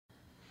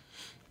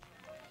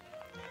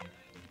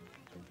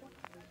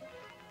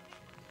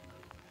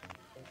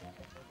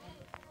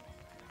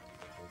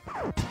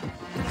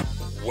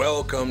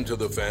Welcome to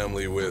the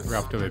family with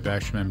Ralph W.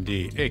 Basham,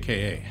 MD,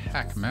 a.k.a.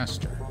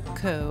 Hackmaster.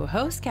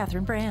 Co-host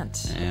Catherine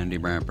Brandt. Andy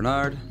Brandt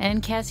Bernard.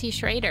 And Cassie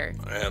Schrader.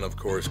 And, of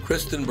course,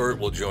 Kristen Burt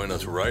will join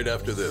us right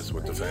after this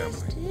with the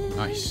family.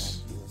 Nice.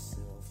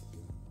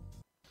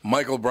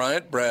 Michael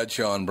Bryant,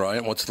 Bradshaw and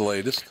Bryant, what's the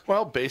latest?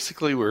 Well,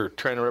 basically, we're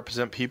trying to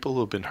represent people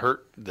who have been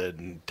hurt,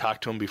 then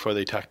talk to them before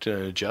they talk to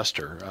an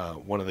adjuster.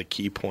 One of the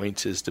key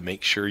points is to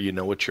make sure you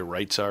know what your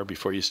rights are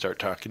before you start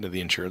talking to the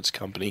insurance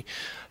company,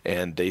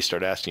 and they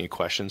start asking you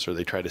questions or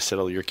they try to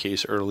settle your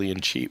case early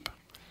and cheap.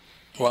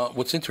 Well,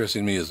 what's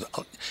interesting to me is,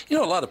 a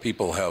lot of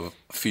people have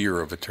fear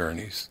of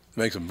attorneys. It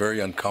makes them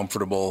very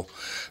uncomfortable.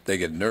 They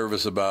get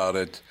nervous about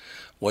it.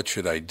 What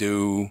should I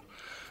do?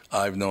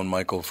 I've known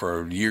Michael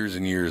for years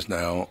and years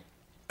now,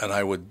 and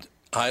I would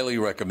highly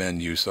recommend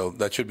you. So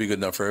that should be good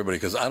enough for everybody,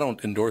 because I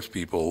don't endorse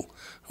people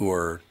who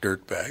are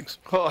dirtbags.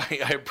 Well,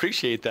 I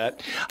appreciate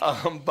that.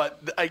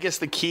 But I guess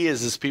the key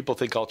is people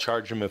think I'll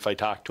charge them if I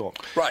talk to them.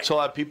 Right. So a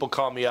lot of people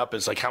call me up.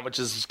 It's like, how much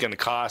is this going to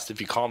cost if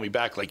you call me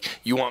back? Like,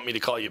 you want me to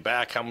call you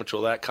back? How much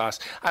will that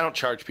cost? I don't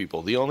charge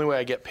people. The only way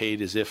I get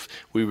paid is if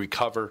we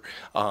recover,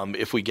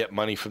 if we get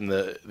money from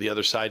the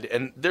other side.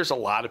 And there's a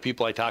lot of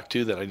people I talk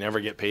to that I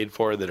never get paid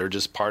for that are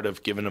just part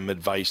of giving them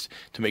advice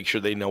to make sure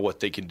they know what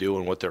they can do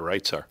and what their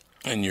rights are.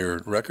 And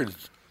your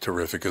record's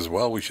terrific as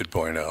well, we should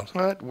point out.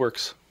 Well, it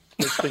works.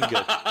 It's been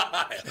good.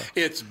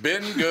 It's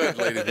been good,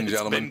 ladies and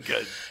gentlemen. It's been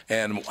good.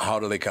 And how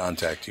do they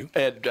contact you?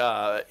 And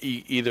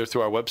either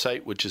through our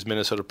website, which is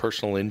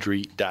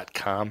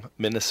minnesotapersonalinjury.com,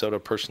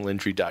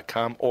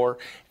 minnesotapersonalinjury.com, or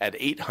at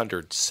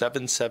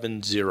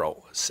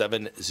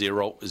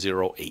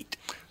 800-770-7008.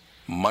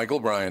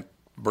 Michael Bryant,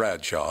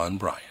 Bradshaw and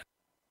Bryant.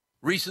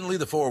 Recently,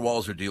 the four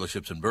Walser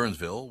dealerships in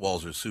Burnsville,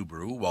 Walser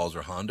Subaru,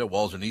 Walser Honda,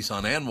 Walser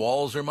Nissan, and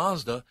Walser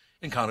Mazda,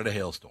 encountered a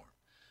hailstorm.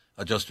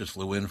 Adjusters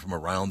flew in from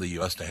around the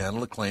U.S. to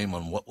handle a claim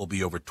on what will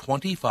be over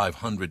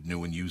 2,500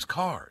 new and used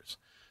cars.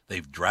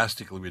 They've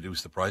drastically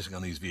reduced the pricing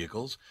on these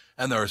vehicles,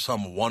 and there are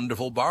some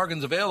wonderful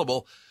bargains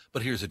available.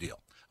 But here's the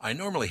deal. I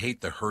normally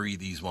hate the hurry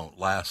these won't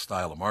last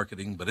style of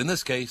marketing, but in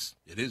this case,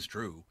 it is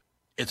true.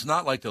 It's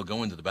not like they'll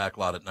go into the back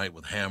lot at night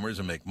with hammers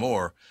and make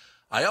more.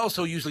 I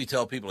also usually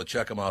tell people to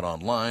check them out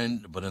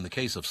online, but in the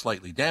case of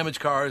slightly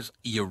damaged cars,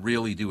 you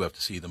really do have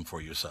to see them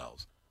for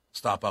yourselves.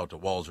 Stop out to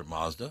Walser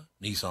Mazda,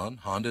 Nissan,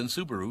 Honda, and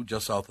Subaru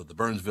just south of the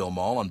Burnsville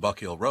Mall on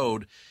Buck Hill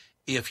Road.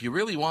 If you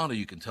really want to,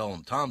 you can tell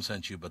them Tom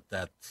sent you, but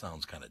that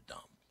sounds kind of dumb.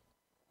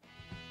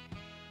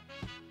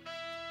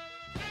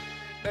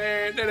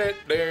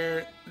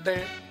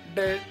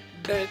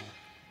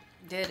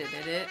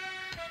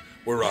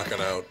 We're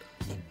rocking out.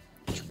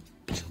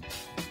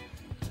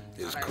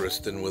 Is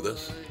Kristen with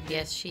us?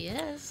 Yes, she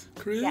is.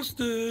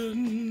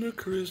 Kristen,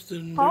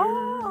 Kristen.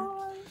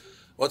 Hi.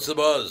 What's the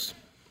buzz?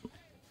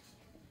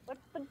 What's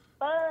the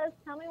buzz?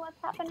 Tell me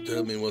what's happening.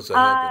 Tell me what's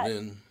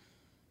happening.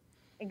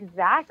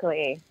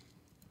 Exactly.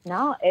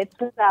 No, it's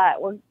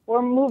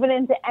we're moving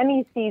into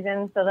Emmy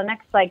season, so the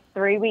next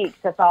 3 weeks,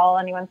 that's all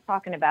anyone's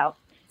talking about.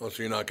 Oh,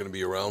 so you're not going to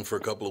be around for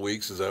a couple of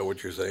weeks? Is that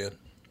what you're saying?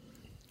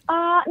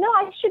 No,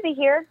 I should be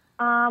here.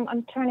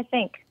 I'm trying to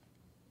think.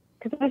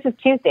 Because this is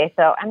Tuesday,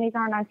 so Emmys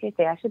aren't on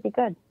Tuesday. I should be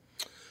good.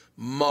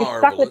 Marvelous. You're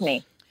stuck with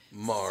me.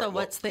 Marvelous. So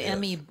what's the yes.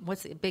 Emmy?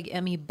 What's the big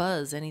Emmy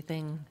buzz?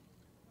 Anything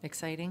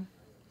exciting?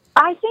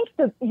 I think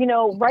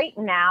right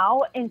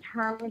now, in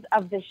terms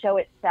of the show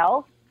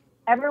itself,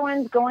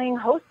 everyone's going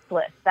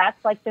hostless.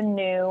 That's the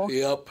new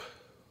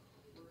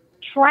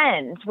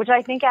trend, which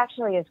I think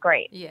actually is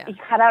great. Yeah. You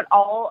cut out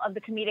all of the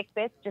comedic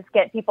bits, just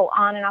get people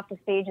on and off the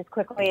stage as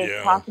quickly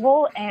as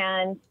possible,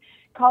 and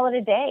call it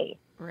a day.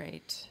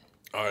 Right.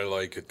 I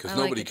like it because I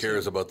like nobody it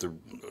cares too. about the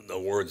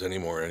awards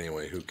anymore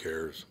anyway. Who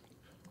cares?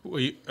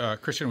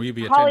 Christian, will you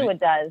be attending? Hollywood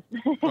does.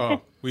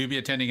 Will you be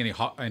attending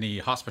any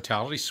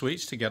hospitality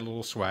suites to get a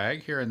little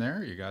swag here and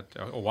there? You got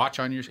a watch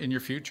in your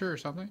future or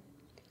something?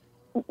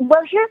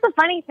 Well, here's the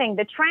funny thing.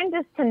 The trend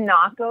is to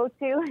not go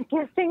to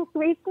gifting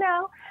suites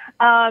now,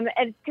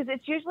 because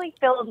it's usually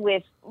filled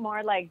with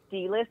more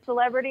D-list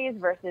celebrities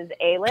versus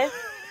A-list.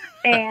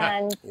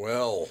 And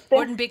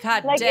wouldn't be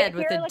caught dead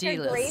with a D-list. If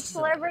you're a great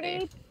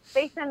celebrity,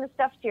 they send the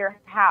stuff to your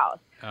house.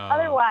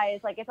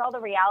 Otherwise, it's all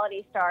the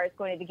reality stars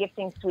going to the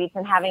gifting suites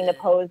and having to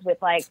pose with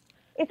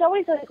it's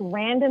always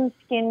random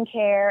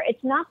skincare.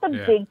 It's not the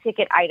big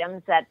ticket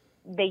items that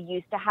they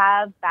used to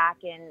have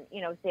back in,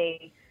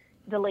 say,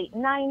 the late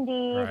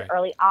 90s,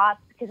 early aughts,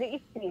 because it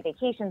used to be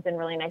vacations and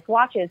really nice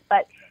watches.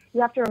 But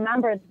you have to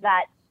remember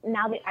that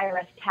now the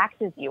IRS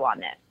taxes you on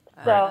this.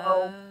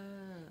 So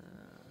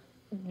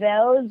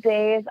those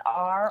days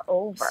are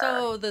over.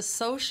 So the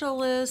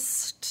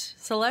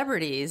socialist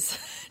celebrities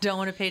don't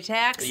want to pay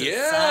taxes.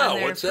 Yeah, on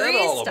their what's that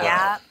free all stuff.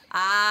 about?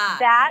 Yeah.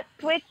 That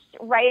switched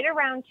right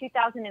around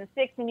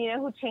 2006, and you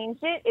know who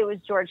changed it? It was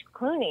George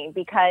Clooney,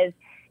 because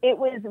it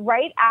was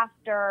right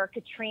after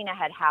Katrina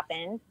had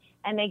happened,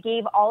 and they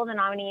gave all of the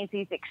nominees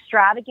these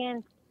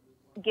extravagant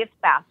gift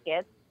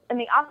baskets, and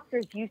the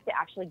Oscars used to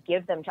actually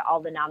give them to all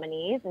the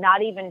nominees,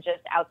 not even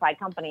just outside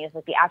companies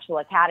like the actual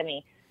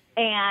Academy.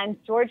 And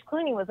George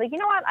Clooney was like, you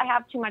know what? I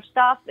have too much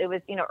stuff. It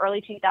was,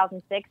 early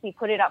 2006. He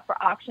put it up for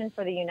auction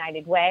for the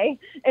United Way,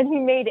 and he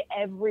made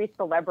every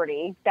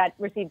celebrity that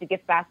received a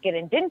gift basket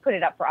and didn't put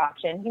it up for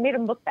auction, he made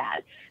them look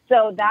bad.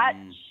 So that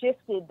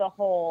shifted the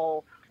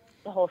whole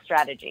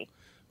strategy.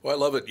 Well, I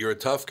love it. You're a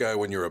tough guy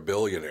when you're a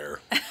billionaire.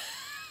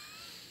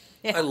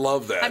 Yeah. I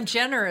love that. I'm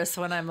generous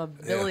when I'm a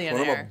billionaire.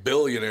 When I'm a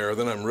billionaire,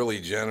 then I'm really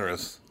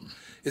generous.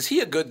 Is he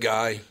a good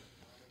guy?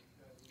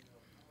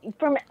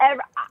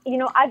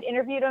 I've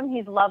interviewed him.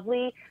 He's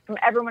lovely. From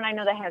everyone I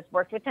know that has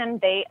worked with him,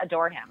 they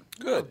adore him.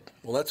 Good.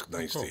 Well, that's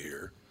nice to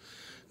hear.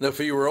 Now, if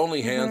he were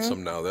only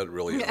handsome now, that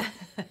really helped.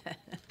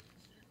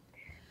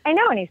 I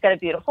know, and he's got a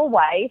beautiful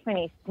wife, and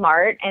he's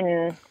smart,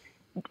 and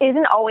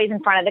isn't always in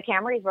front of the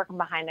camera. He's working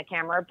behind the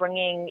camera,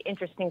 bringing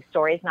interesting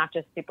stories, not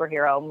just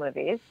superhero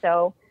movies.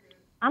 So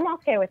I'm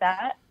okay with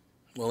that.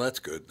 Well, that's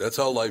good. That's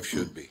how life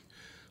should be.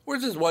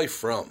 Where's his wife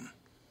from?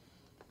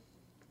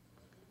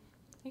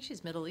 I think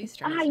she's Middle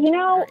Eastern.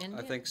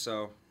 I think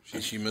so.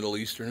 Is she Middle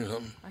Eastern or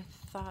something? I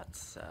thought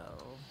so.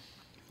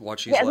 What,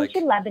 she's like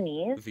she's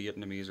Lebanese.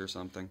 Vietnamese or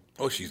something?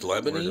 Oh, she's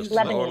Lebanese?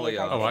 Lebanese.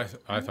 Oh,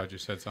 I thought you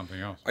said something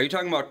else. Are you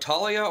talking about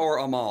Talia or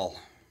Amal?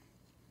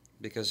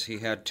 Because he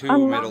had two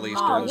Middle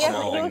Eastern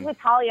Yes, he was with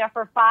Talia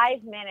for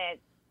 5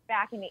 minutes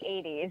back in the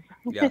 80s.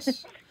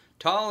 Yes.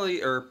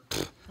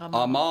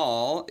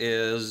 Amal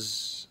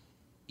is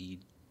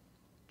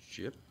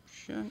Egyptian?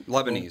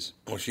 Lebanese.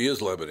 Oh, she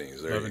is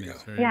Lebanese. There you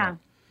go.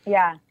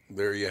 Yeah.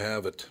 There you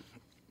have it.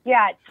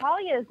 Yeah,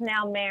 Talia is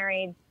now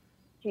married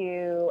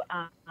to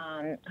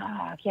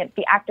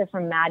the actor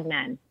from Mad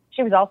Men.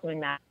 She was also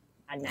in Mad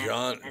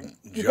Men.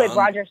 He played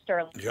Roger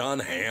Sterling. John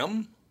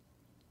Hamm?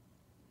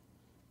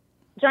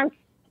 John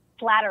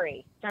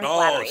Slattery. Slattery.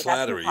 That's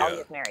who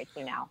Talia's married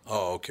to now.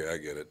 Oh, okay, I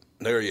get it.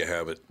 There you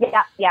have it.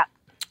 Yeah.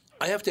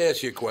 I have to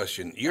ask you a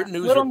question. Your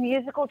news little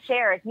musical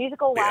chairs,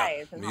 musical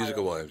wives. Yeah,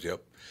 musical wives.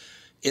 Yep.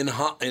 In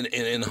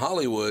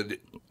Hollywood,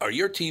 are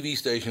your TV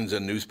stations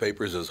and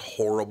newspapers as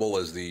horrible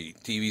as the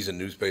TVs and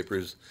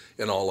newspapers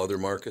in all other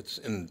markets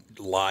and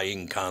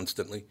lying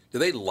constantly? Do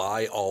they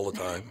lie all the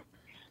time?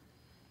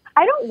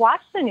 I don't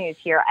watch the news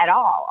here at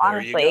all,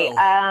 honestly.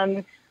 There you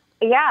go.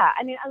 Yeah,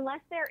 I mean,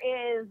 unless there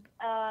is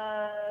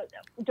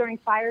during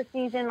fire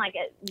season, like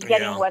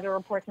getting weather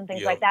reports and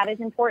things like that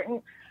is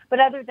important. But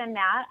other than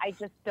that, I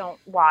just don't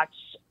watch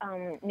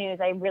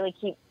news. I really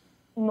keep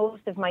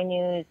most of my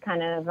news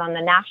kind of on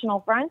the national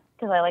front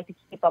because I like to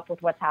keep up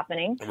with what's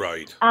happening.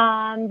 Right.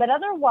 But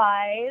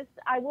otherwise,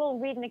 I will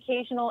read an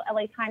occasional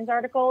LA Times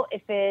article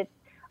if it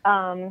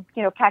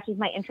catches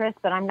my interest.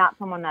 But I'm not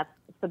someone that's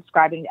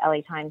subscribing to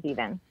LA Times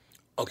even.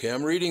 Okay,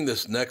 I'm reading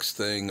this next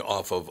thing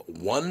off of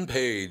one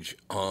page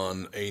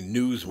on a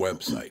news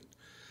website.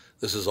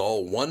 This is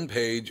all one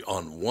page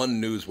on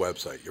one news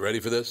website. You ready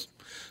for this?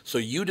 So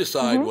you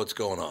decide what's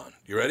going on.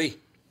 You ready?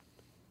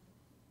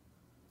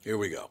 Here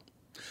we go.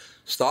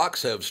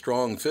 Stocks have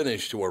strong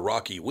finish to a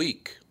rocky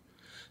week.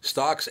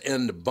 Stocks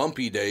end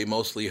bumpy day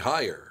mostly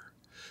higher.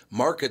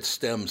 Markets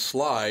stem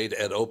slide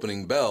at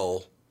opening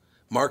bell.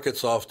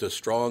 Markets off to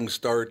strong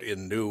start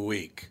in new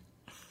week.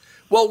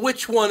 Well,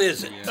 which one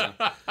is it?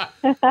 Yeah.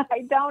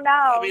 I don't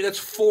know. I mean, it's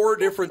 4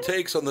 different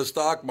takes on the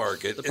stock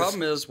market. The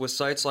problem is with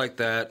sites like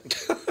that,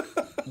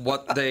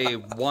 what they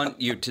want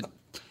you to...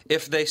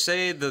 If they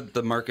say that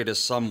the market is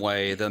some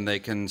way, then they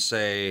can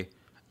say,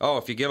 oh,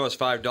 if you give us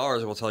 $5,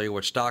 we'll tell you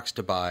which stocks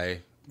to buy.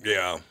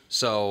 Yeah.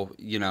 So,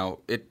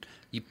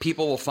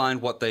 people will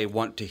find what they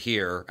want to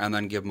hear and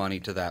then give money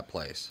to that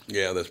place.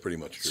 Yeah, that's pretty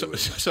much true.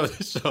 So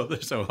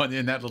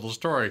in that little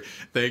story,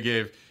 they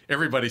gave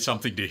everybody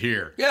something to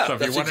hear. Yeah, so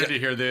if you wanted to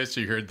hear this,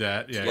 you heard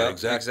that. Yeah,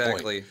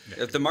 exactly.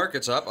 If the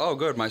market's up, oh,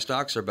 good, my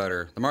stocks are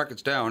better. The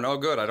market's down, oh,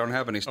 good, I don't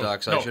have any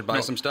stocks. I should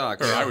buy some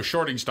stocks. Or I was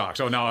shorting stocks.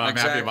 Oh, no, I'm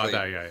happy about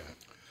that. Yeah.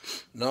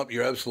 Nope,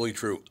 you're absolutely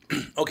true.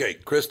 Okay,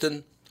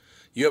 Kristen,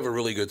 you have a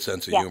really good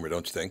sense of humor,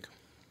 don't you think?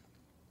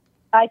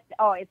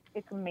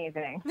 It's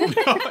amazing.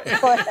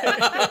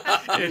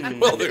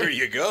 Well, there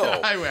you go.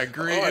 I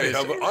agree.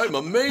 I'm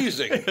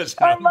amazing.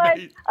 I'm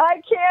like,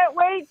 I can't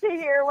wait to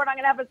hear what I'm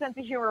going to have a sense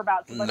of humor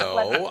about. So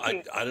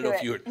I don't know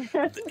if you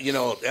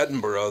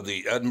Edinburgh,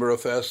 the Edinburgh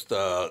Fest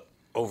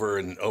over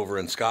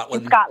in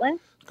Scotland.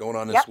 Going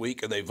on this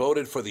week, and they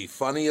voted for the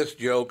funniest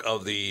joke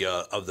of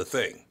the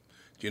thing.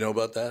 Do you know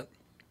about that?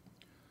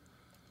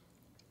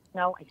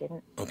 No, I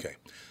didn't. Okay.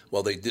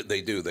 Well, they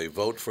do. They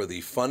vote for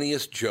the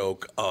funniest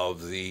joke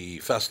of the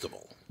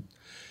festival.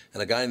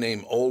 And a guy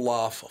named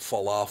Olaf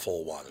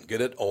Falafel won.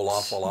 Get it?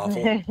 Olaf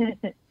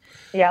Falafel?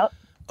 Yep.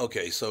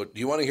 Okay, so do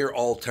you want to hear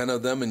all 10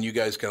 of them, and you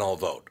guys can all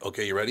vote?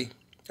 Okay, you ready?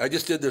 I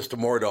just did this to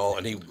Mordal,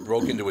 and he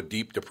broke into a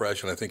deep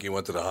depression. I think he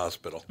went to the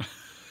hospital.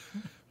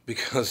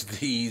 Because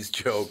these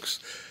jokes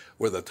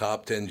were the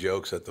top 10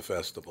 jokes at the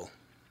festival.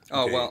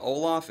 Oh, well,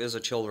 Olaf is a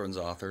children's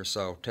author,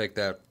 so take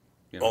that.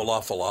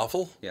 Olaf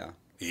Falafel? Yeah.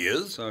 He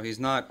is? So he's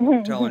not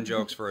telling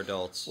jokes for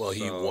adults. Well,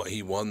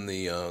 he won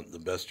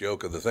the best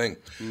joke of the thing.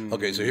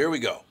 Okay, so here we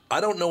go.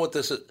 I don't know what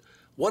this is.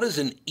 What is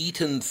an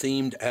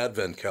Eton-themed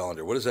advent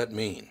calendar? What does that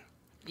mean?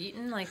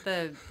 Eton, like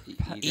the...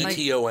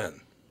 E-T-O-N.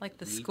 Like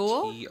the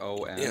school?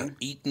 Eton. Yeah,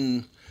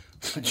 Eaton.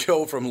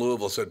 Joe from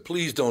Louisville said,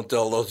 please don't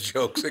tell those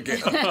jokes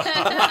again.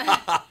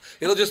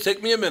 It'll just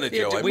take me a minute,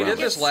 Joe. I We did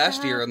promise. this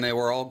last year, and they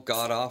were all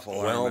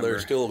god-awful. I Well, they're remember.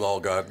 still all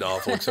god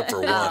awful except for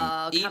one. Oh,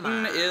 come Eton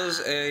on.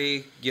 is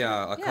a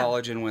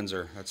college in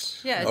Windsor.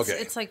 That's Yeah, it's, Okay.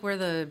 it's like where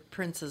the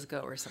princes go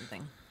or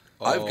something.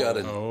 I've got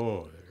an.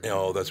 Oh,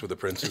 Oh, that's where the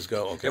princes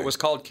go? Okay. It was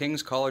called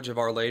King's College of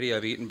Our Lady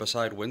of Eton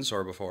beside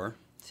Windsor before,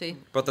 See?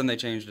 but then they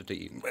changed it to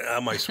Eton.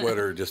 My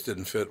sweater just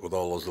didn't fit with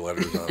all those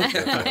letters on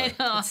it.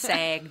 It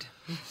sagged.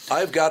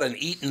 I've got an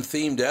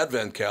Eton-themed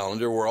advent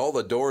calendar where all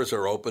the doors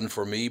are open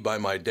for me by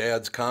my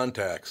dad's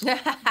contacts. Well,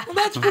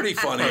 that's pretty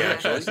funny,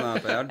 actually. That's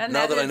not bad. And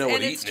Now that I know what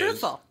and it's Eton is.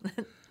 truthful.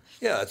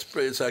 Yeah,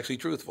 it's actually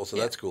truthful, so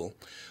that's cool.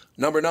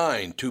 Number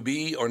 9, to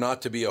be or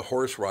not to be a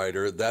horse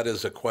rider, that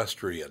is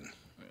equestrian.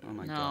 Oh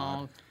my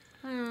god. No.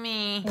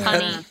 Me.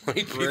 Honey. Might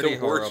be Pretty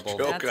the worst horrible.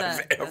 joke That's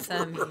I've a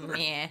ever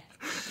meh.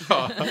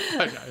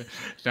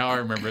 now I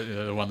remember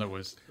the one that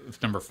was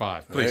number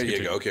 5. Please There you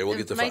continue. go. Okay, we'll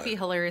get to It might 5. be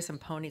hilarious in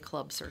pony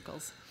club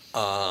circles.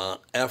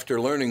 After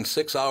learning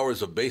 6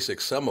 hours of basic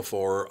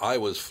semaphore, I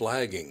was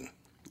flagging.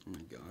 Oh my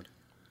god.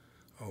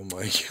 Oh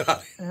my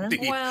God!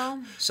 Indeed.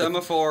 Well,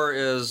 Semaphore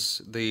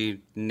is the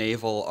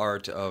naval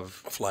art of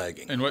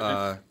Flagging. And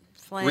what?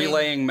 flag,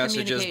 relaying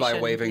messages by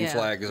communication, waving yeah.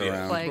 flags Yeah.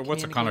 around. Flag but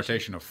what's the communication.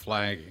 connotation of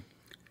flagging?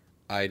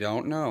 I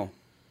don't know.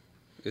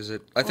 Is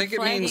it? I think it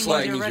flagging means means like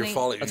Flagging means you're you're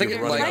falling. I think You're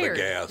it- running out tired. of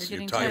gas. You're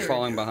You're getting tired. you're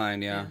falling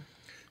behind. Yeah.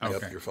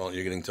 Okay. Yep,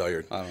 you're getting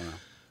tired. I don't know.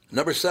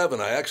 Number 7,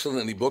 I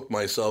accidentally booked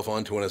myself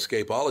onto an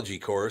escapology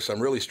course. I'm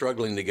really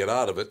struggling to get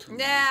out of it.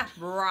 Nah,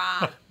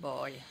 brah,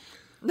 boy.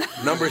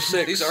 Number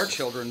 6. These are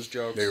children's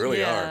jokes. They really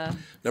Yeah. are.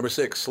 Number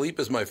 6, sleep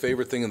is my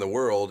favorite thing in the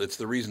world. It's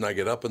the reason I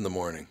get up in the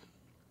morning.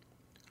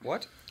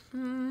 What?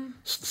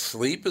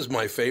 Sleep is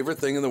my favorite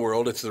thing in the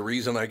world. It's the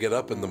reason I get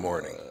up in the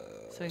morning.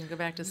 So we can go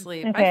back to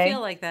sleep. Okay. I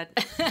feel like that.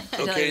 to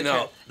tell Okay, you the now,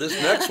 truth.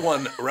 this next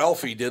one,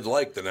 Ralphie did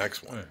like the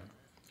next one.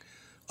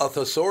 A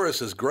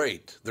thesaurus is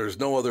great. There's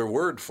no other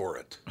word for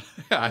it.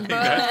 I think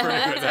that's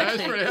pretty good.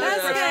 That's pretty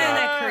That's good. kind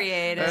of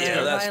creative.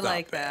 Yeah, that's I not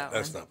like bad. that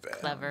That's one. not bad.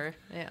 Clever.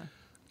 Yeah.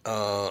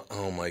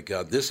 Oh my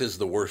God, this is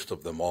the worst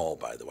of them all,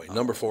 by the way.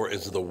 Number 4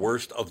 is the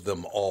worst of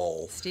them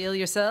all. Steal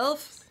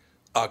yourself.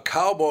 A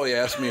cowboy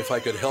asked me if I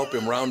could help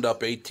him round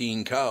up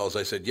 18 cows.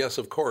 I said, yes,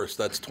 of course.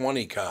 That's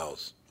 20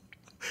 cows.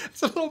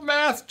 It's a little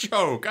math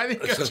joke. I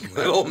think It's it's a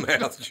little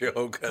math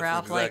joke. That's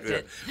Ralph liked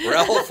it.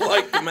 Ralph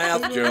liked the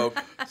math joke.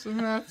 a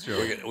math joke.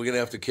 We're going to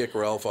have to kick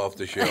Ralph off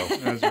the show.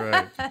 That's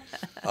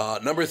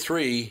right. Number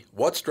 3,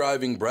 what's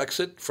driving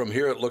Brexit? From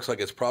here, it looks like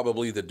it's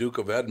probably the Duke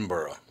of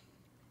Edinburgh.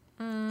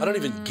 I don't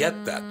even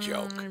get that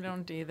joke. I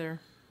don't either.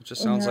 It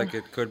just sounds like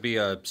it could be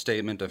a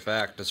statement of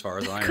fact, as far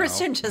as I know.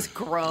 Kristen just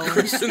groaned.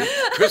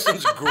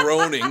 Kristen's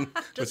groaning.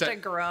 Just a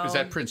groan. Is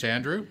that Prince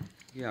Andrew?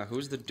 Yeah.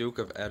 Who's the Duke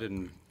of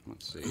Edinburgh?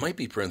 Let's see. It might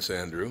be Prince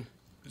Andrew.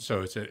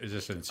 So is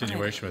this an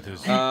insinuation with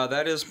his?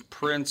 That is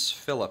Prince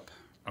Philip.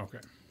 Okay.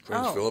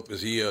 Prince Oh. Philip.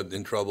 Is he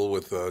in trouble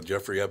with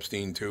Jeffrey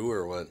Epstein too,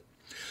 or what?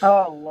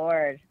 Oh,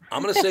 Lord.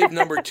 I'm going to save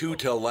number 2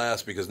 till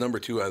last because number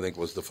 2 I think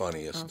was the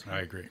funniest. I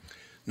agree.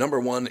 Number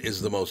 1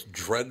 is the most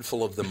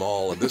dreadful of them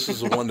all, and this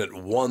is the one that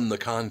won the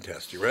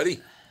contest. You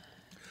ready?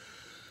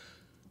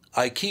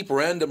 I keep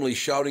randomly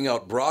shouting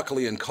out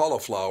broccoli and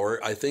cauliflower.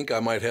 I think I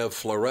might have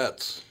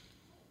florets.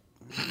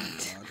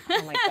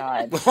 Oh, my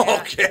God.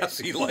 Oh,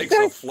 Cassie likes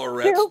a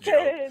florets joke.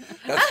 Stupid.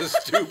 That's as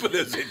stupid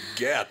as it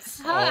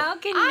gets. How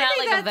can you not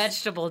think like a that's-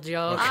 vegetable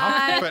joke?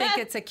 I But- think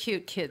it's a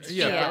cute kid's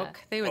Yeah. joke.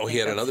 They would Oh, think he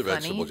had that's another funny.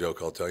 vegetable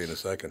joke. I'll tell you in a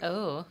second.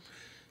 Oh.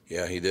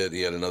 Yeah, he did.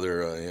 He had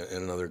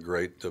another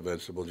great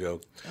vegetable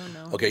joke. Oh,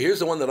 no. Okay, here's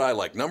the one that I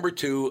like. Number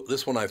 2,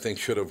 this one I think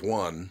should have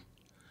won.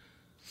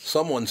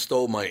 Someone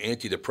stole my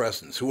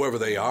antidepressants. Whoever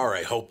they are,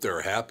 I hope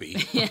they're happy.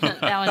 That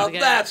Now, one's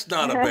good. that's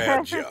not a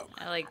bad joke.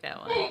 I like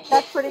that one.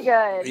 That's pretty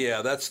good.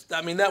 Yeah,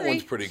 that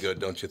one's pretty good,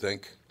 don't you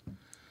think?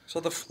 So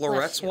the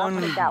florets I'll one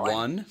put it that way.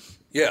 won.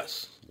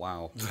 Yes.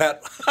 Wow.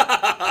 That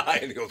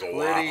and he goes,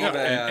 wow. Pretty Yeah,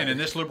 bad. and in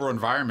this liberal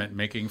environment,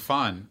 making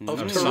fun Of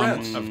some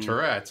Tourette's. of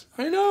Tourette's.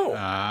 I know.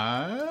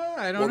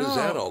 I don't What know. is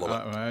that all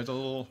about? There's a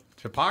little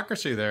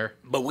hypocrisy there.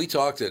 But we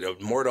talked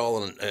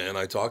Mordall and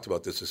I talked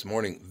about this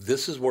morning.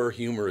 This is where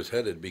humor is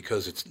headed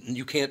because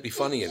you can't be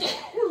funny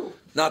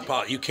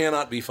anymore. You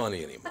cannot be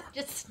funny anymore.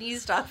 Just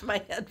sneezed off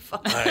my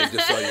headphones. I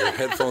just saw your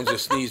headphones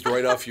just sneezed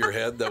right off your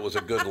head. That was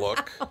a good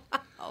look.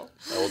 I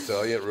will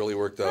tell you, it really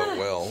worked out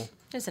well.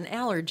 There's an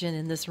allergen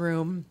in this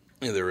room.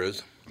 Yeah, there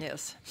is.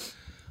 Yes.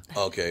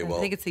 Okay, I well,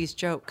 think it's these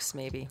jokes,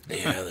 maybe.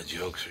 yeah, the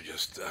jokes are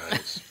just,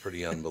 it's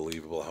pretty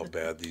unbelievable how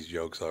bad these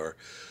jokes are.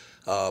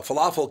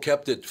 Falafel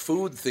kept it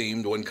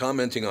food-themed when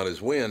commenting on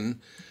his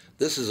win.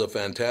 This is a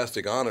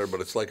fantastic honor,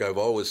 but it's like I've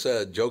always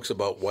said, jokes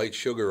about white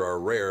sugar are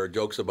rare,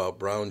 jokes about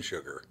brown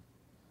sugar.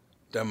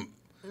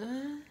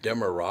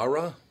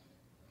 Demerara?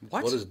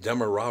 What? What is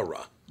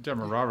Demerara?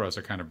 Demerara is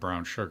a kind of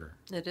brown sugar.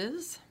 It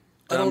is?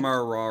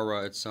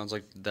 Demerara. It sounds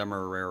like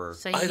Demerara.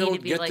 So you I need to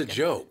don't be get like the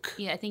joke.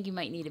 Yeah, I think you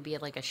might need to be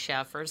like a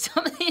chef or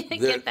something to This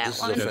get that is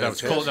a one. Yeah,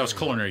 that was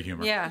culinary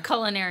humor. Yeah.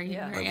 Culinary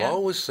Yeah. humor. I've Yeah.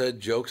 always said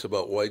jokes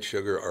about white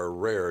sugar are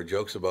rare.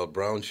 Jokes about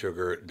brown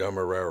sugar,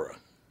 demerara.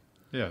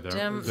 Yeah,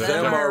 Them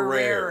Them are are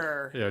rare.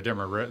 rarer. Yeah, they're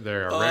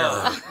rare.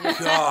 Oh,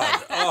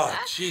 God. Oh,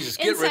 Jesus.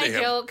 Get rid of Inside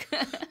him. joke.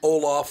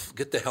 Olaf,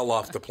 get the hell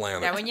off the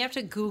planet. Yeah, when you have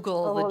to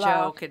Google the Olaf.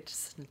 joke,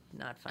 it's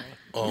not funny.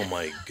 Oh,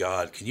 my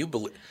God. Can you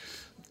believe?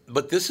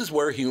 But this is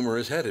where humor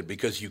is headed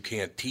because you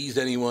can't tease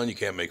anyone. You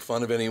can't make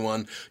fun of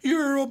anyone.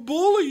 You're a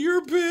bully.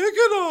 You're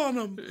picking on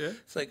them. Yeah.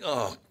 It's like,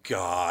 oh,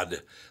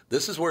 God.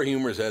 This is where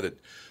humor is headed.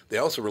 They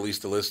also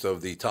released a list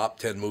of the top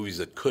 10 movies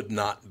that could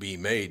not be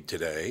made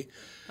today.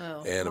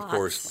 Oh, And, of lots.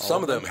 course,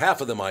 some of them, half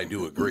of them I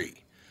do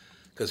agree.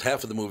 Because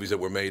half of the movies that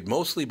were made,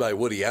 mostly by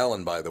Woody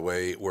Allen, by the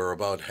way, were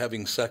about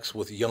having sex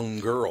with young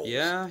girls.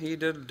 Yeah, he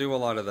did do a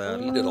lot of that.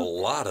 He did a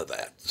lot of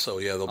that. So,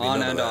 yeah, there'll be On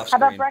none and of off that. How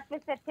about screen.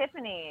 Breakfast at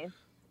Tiffany's?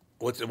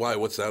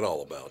 What's that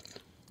all about?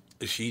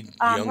 Is she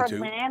Her young, too?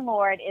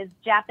 landlord is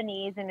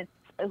Japanese, and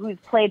who's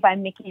played by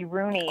Mickey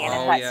Rooney, and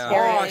Oh, it's that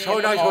yeah. Oh, it's so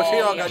nice to see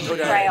you stereotypical again today.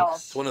 portrayal.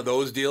 It's one of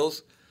those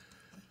deals.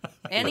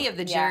 Any of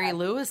the Jerry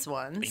Lewis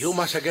ones. You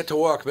must get to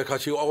work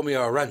because you owe me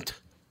a rent.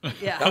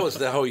 Yeah. That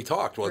was how he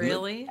talked, wasn't it?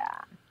 Really?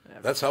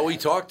 That's how he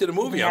talked in a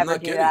movie. I'm Never not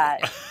do kidding.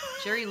 that.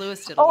 Jerry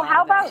Lewis did a Oh, lot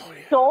how of that. about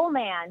Soul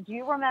Man? Do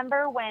you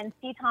remember when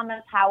C.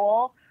 Thomas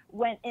Howell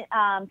went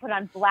put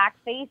on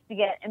blackface to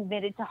get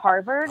admitted to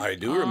Harvard? I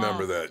do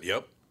remember that.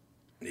 Yep.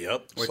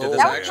 Yep. Wait, Soul did this That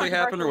Man. was actually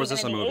happen, or was this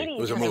a controversial movie? in the 80s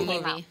It was a when movie.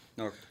 came out. Movie.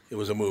 No. It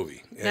was a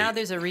movie. Now Yeah.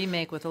 there's a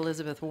remake with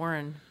Elizabeth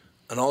Warren.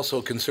 And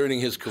also concerning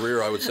his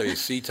career, I would say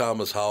see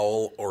Thomas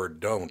Howell or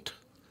don't.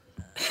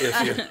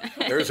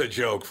 There's a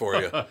joke for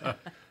you.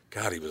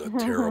 God, he was a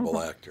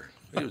terrible actor.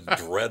 He was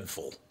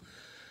dreadful.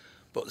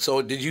 But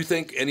so, did you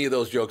think any of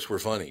those jokes were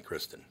funny,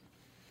 Kristen?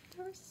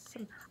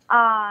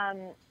 Not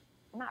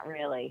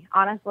really,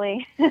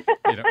 honestly.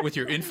 With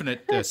your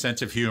infinite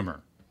sense of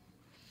humor.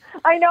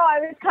 I know. I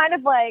was kind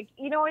of like,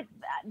 you know what?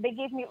 They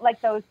gave me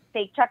like those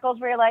fake chuckles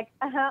where you're like,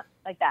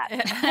 like that.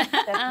 That's what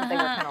they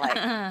were kind of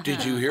like.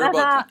 Did you hear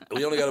about?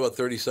 We only got about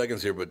 30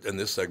 seconds here, but in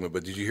this segment.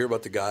 But did you hear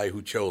about the guy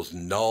who chose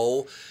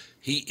null?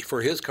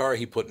 For his car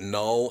he put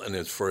null,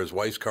 and for his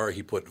wife's car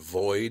he put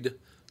void,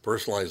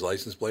 personalized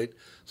license plate.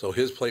 So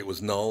his plate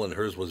was null and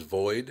hers was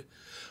void.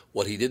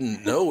 What he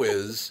didn't know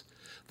is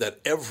that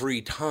every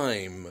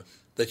time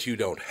that you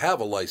don't have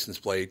a license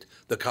plate,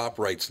 the cop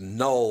writes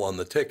null on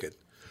the ticket.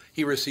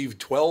 He received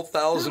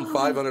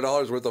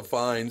 $12,500 worth of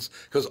fines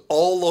because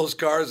all those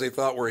cars they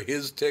thought were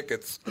his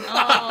tickets. Oh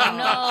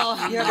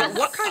no. Yeah, but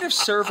what kind of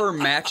server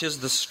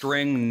matches the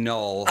string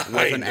null with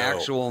I an know.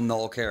 actual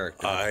null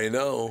character? I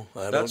know.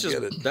 I That's don't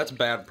just get it. that's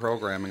bad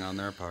programming on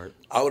their part.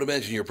 I would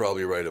imagine you're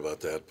probably right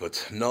about that,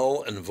 but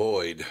null and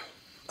void.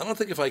 I don't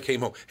think if I came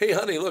home, hey,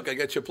 honey, look, I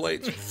got your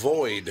plates.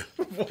 Void.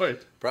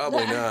 What?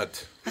 Probably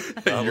not.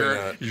 Probably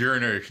not.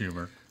 Urinary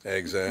humor.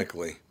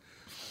 Exactly.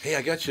 Hey,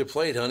 I got you a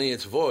plate, honey.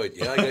 It's void.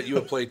 Yeah, I got you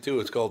a plate, too.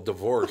 It's called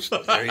divorced.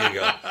 There you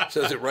go.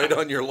 Says it right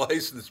on your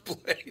license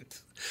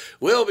plate.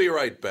 We'll be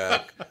right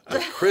back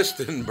with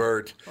Kristen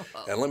Burt.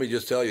 And let me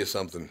just tell you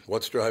something.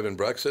 What's driving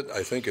Brexit?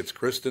 I think it's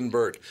Kristen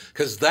Burt.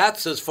 Because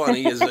that's as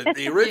funny as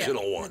the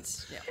original one.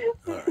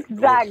 All right.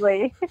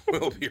 Exactly.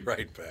 We'll be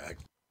right back.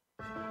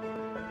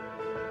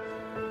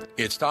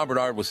 It's Tom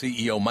Bernard with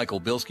CEO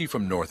Michael Bilski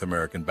from North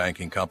American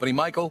Banking Company.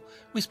 Michael,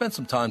 we spent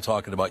some time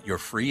talking about your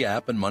free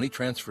app and money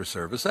transfer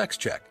service,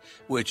 XCheck,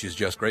 which is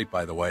just great,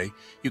 by the way.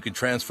 You can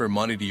transfer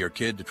money to your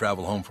kid to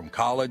travel home from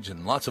college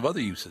and lots of other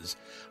uses.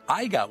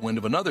 I got wind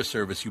of another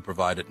service you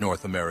provide at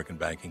North American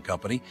Banking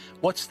Company.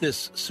 What's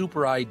this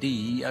Super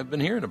ID I've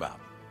been hearing about?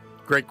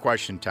 Great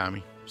question,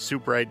 Tommy.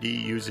 Super ID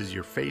uses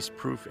your face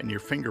proof and your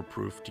finger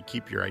proof to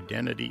keep your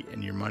identity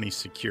and your money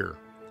secure.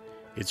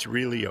 It's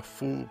really a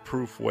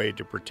foolproof way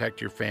to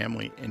protect your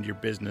family and your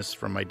business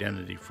from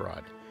identity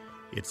fraud.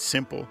 It's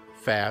simple,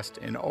 fast,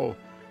 and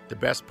the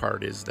best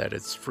part is that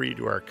it's free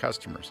to our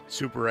customers.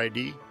 Super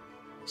ID,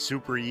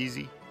 super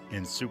easy,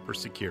 and super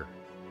secure.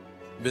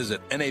 Visit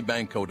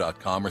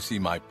nabankco.com or see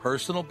my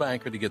personal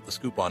banker to get the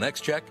scoop on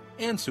XCheck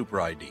and Super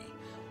ID.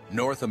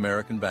 North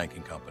American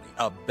Banking Company,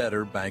 a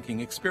better banking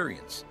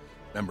experience.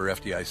 Member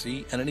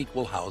FDIC and an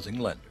equal housing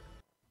lender.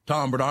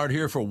 Tom Bernard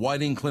here for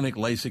Whiting Clinic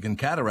LASIK and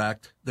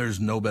Cataract. There's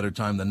no better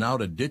time than now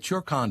to ditch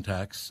your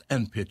contacts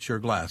and pitch your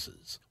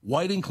glasses.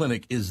 Whiting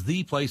Clinic is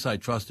the place I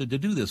trusted to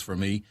do this for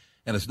me,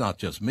 and it's not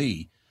just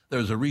me.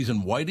 There's a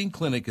reason Whiting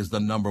Clinic is the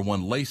 #1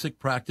 LASIK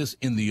practice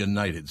in the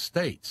United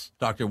States.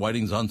 Dr.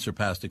 Whiting's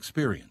unsurpassed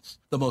experience,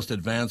 the most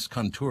advanced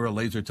Contura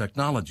laser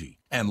technology,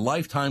 and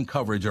lifetime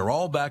coverage are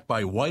all backed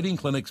by Whiting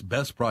Clinic's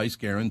best price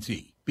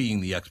guarantee.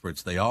 Being the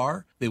experts they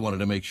are, they wanted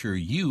to make sure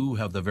you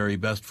have the very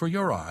best for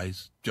your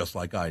eyes, just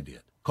like I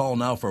did. Call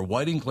now for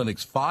Whiting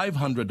Clinic's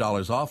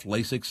 $500 off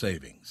LASIK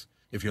savings.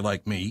 If you're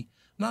like me,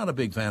 not a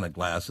big fan of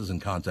glasses and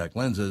contact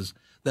lenses,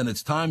 then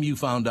it's time you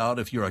found out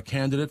if you're a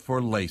candidate for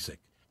LASIK.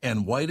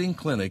 And Whiting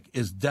Clinic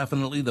is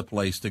definitely the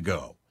place to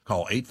go.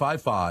 Call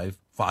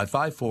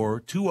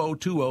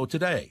 855-554-2020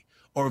 today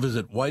or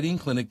visit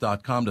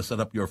whitingclinic.com to set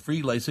up your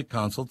free LASIK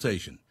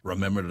consultation.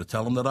 Remember to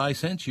tell them that I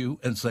sent you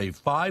and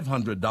save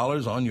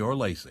 $500 on your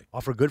LASIK.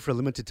 Offer good for a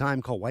limited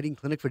time. Call Whiting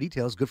Clinic for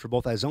details. Good for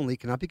both eyes only.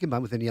 Cannot be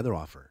combined with any other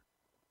offer.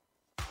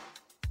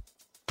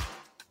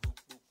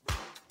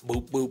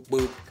 Boop, boop,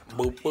 boop,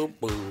 boop, boop,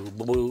 boop,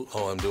 boop.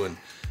 Oh, I'm doing...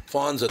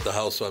 Fawn's at the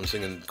house, so I'm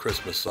singing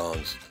Christmas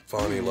songs.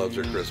 Fawny loves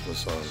her Christmas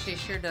songs. She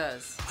sure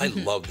does. I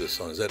love this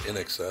song. Is that In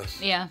Excess?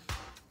 Yeah.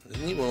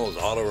 Isn't he one of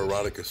those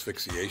autoerotic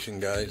asphyxiation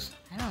guys?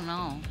 I don't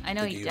know. I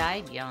know he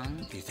died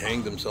young. He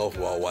hanged himself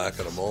while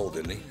whacking a mole,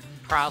 didn't he?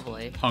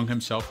 Probably. Hung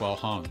himself while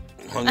hung.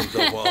 Hung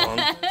himself while hung?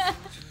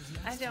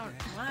 I don't.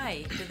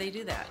 Why did they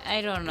do that?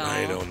 I don't know.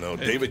 I don't know.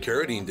 David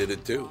Carradine did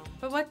it too.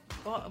 But what?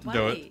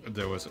 Why?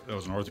 There was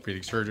an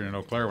orthopedic surgeon in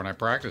Eau Claire when I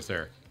practiced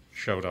there.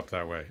 Showed up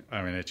that way.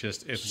 I mean, it's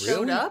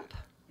Showed up?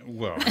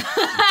 Well,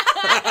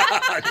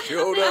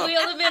 showed up. We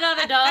all been on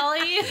a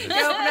dolly. You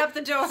open up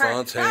the door.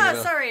 Font's hanging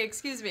up. Sorry,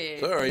 excuse me.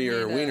 Sorry,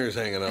 your wiener's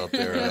hanging out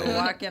there.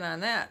 Walk in on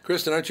that.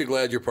 Kristen, aren't you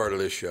glad you're part of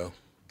this show?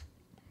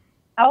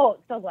 Oh,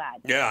 so glad.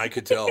 Yeah, I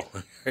could tell.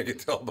 I could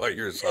tell by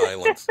your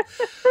silence.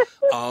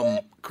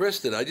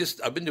 Kristen,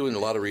 I've been doing a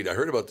lot of reading. I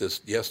heard about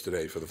this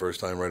yesterday for the first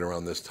time right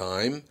around this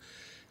time,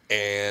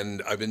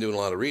 and I've been doing a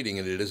lot of reading,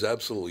 and it is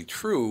absolutely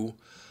true.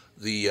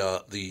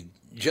 The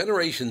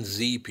Generation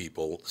Z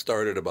people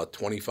started about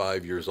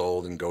 25 years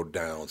old and go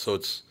down. So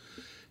it's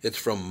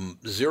from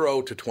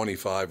 0 to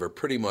 25 are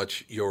pretty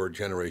much your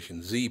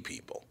Generation Z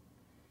people,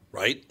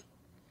 right?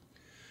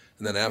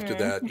 And then after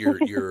that,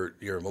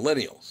 you're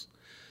millennials.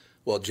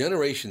 Well,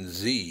 Generation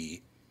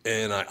Z,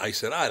 and I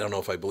said, I don't know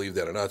if I believe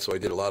that or not, so I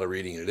did a lot of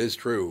reading, and it is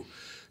true.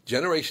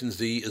 Generation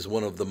Z is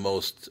one of the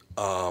most,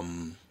 how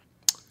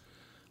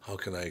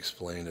can I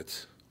explain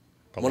it?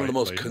 One of the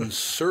most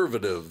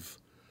conservative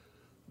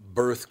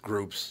birth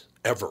groups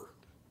ever.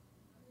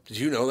 Did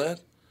you know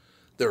that?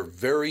 They're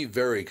very,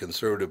 very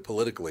conservative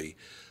politically.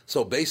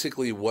 So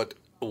basically what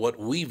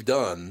we've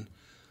done,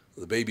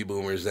 the baby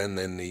boomers and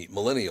then the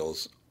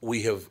millennials,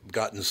 we have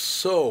gotten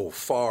so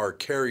far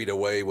carried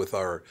away with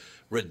our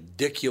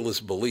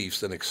ridiculous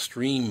beliefs and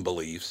extreme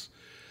beliefs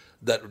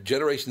that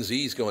Generation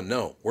Z is going,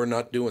 no, we're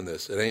not doing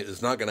this.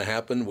 It's not going to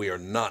happen. We are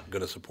not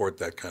going to support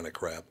that kind of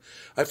crap.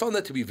 I found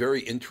that to be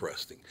very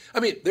interesting. I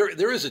mean,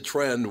 there is a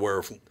trend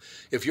where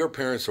if your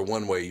parents are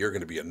one way, you're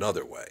going to be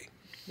another way.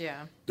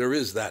 Yeah. There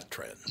is that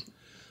trend.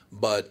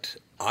 But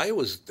I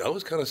was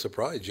kind of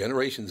surprised.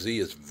 Generation Z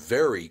is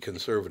very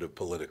conservative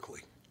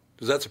politically.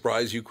 Does that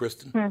surprise you,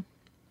 Kristen?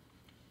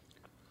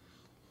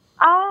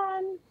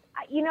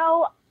 You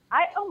know,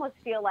 I almost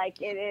feel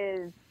like it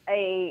is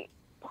a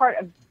part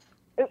of,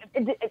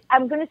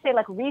 I'm going to say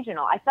like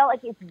regional. I felt like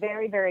it's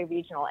very, very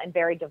regional and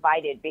very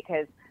divided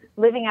because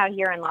living out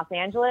here in Los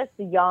Angeles,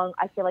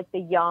 I feel like the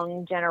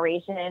young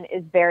generation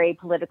is very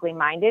politically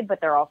minded, but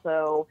they're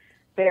also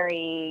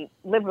very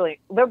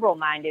liberal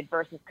minded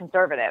versus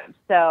conservative.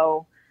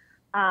 So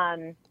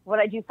what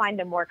I do find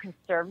them more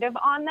conservative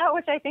on, though,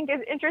 which I think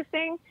is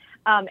interesting,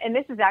 and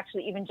this is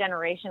actually even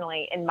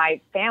generationally in my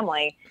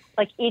family,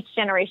 like each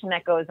generation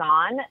that goes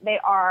on, they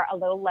are a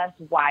little less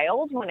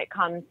wild when it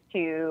comes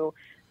to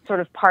sort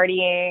of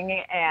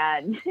partying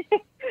and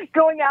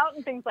going out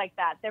and things like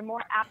that. They're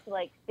more apt to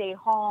like stay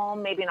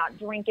home, maybe not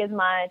drink as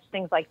much,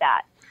 things like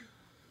that.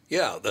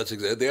 Yeah, that's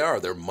exactly. They are.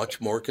 They're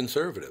much more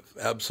conservative.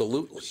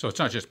 Absolutely. So it's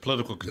not just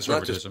political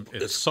conservatism;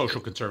 it's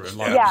social conservatism.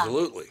 Yeah,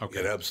 absolutely.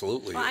 Okay. It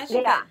absolutely. Well, I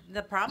think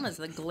the problem is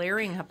the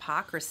glaring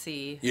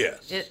hypocrisy.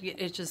 Yes.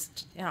 It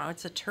just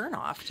it's a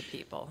turnoff to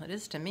people. It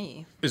is to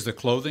me. Is the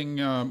clothing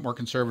more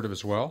conservative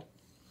as well?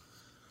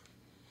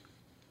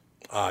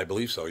 I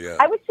believe so. Yeah.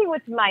 I would say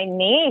with my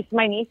niece.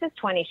 My niece is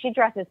 20. She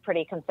dresses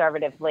pretty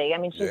conservatively. I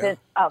mean, she's at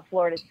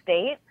Florida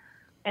State,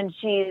 and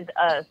she's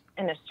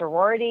in a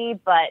sorority,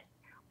 but.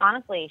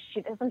 Honestly,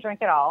 she doesn't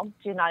drink at all.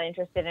 She's not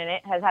interested in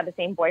it, has had the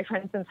same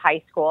boyfriend since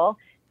high school,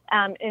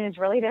 and is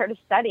really there to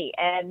study.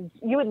 And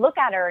you would look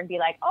at her and be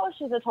like, oh,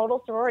 she's a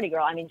total sorority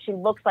girl. I mean, she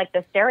looks like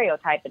the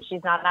stereotype, but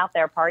she's not out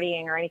there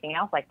partying or anything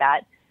else like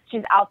that.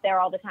 She's out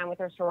there all the time with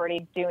her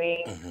sorority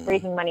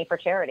raising money for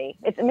charity.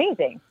 It's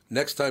amazing.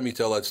 Next time you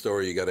tell that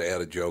story, you got to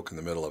add a joke in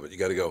the middle of it. You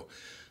got to go,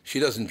 she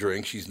doesn't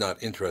drink. She's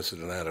not interested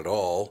in that at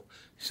all.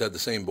 She's had the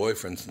same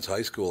boyfriend since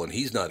high school, and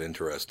he's not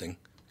interesting.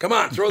 Come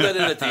on, throw that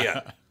in at the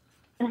end.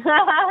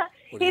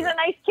 He's a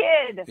nice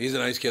kid. He's a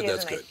nice kid.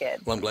 That's good.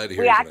 Well, I'm glad to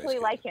hear. We actually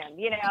like him.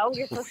 You know,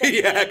 you're supposed to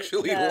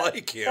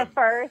like him. The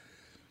first.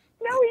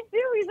 No, we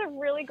do. He's a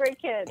really great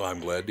kid. Well,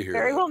 I'm glad to hear.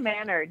 Very that. well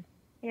mannered.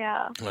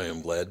 Yeah. I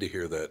am glad to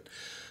hear that.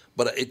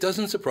 But it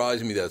doesn't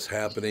surprise me that's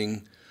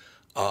happening.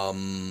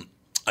 I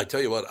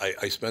tell you what,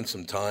 I spent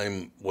some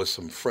time with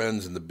some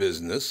friends in the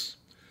business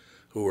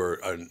who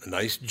are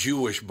nice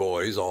Jewish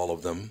boys, all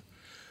of them.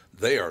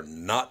 They are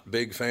not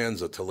big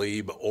fans of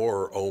Tlaib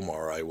or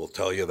Omar, I will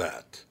tell you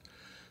that.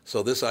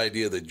 So this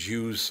idea that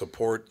Jews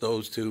support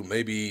those two,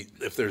 maybe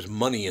if there's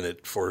money in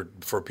it for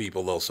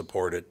people, they'll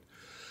support it.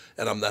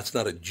 And that's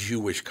not a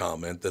Jewish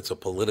comment, that's a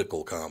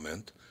political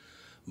comment.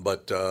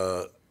 But,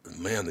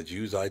 man, the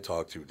Jews I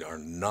talk to are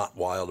not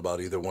wild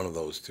about either one of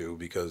those two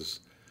because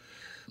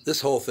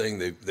This whole thing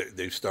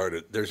they've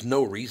started, there's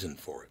no reason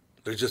for it.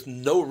 There's just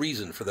no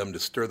reason for them to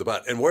stir the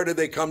pot. And where did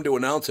they come to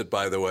announce it,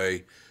 by the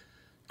way?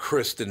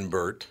 Kristen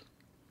Burt.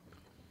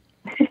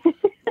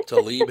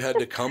 Tlaib had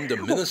to come to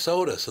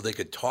Minnesota so they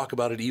could talk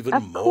about it even more.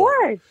 Of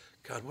course.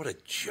 God, what a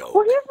joke.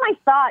 Well, here's my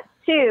thought,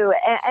 too.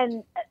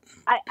 And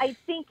I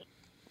think,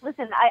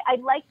 listen, I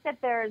like that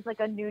there's like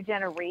a new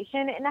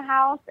generation in the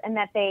House and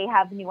that they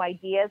have new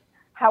ideas.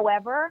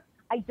 However,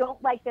 I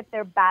don't like that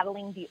they're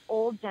battling the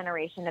old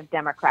generation of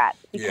Democrats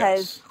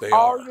because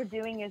all you're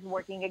doing is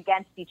working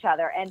against each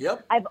other. And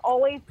I've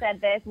always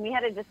said this, and we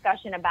had a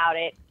discussion about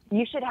it.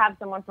 You should have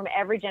someone from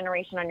every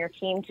generation on your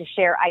team to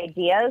share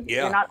ideas.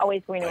 Yeah, you're not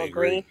always going to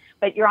agree,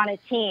 but you're on a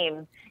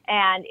team.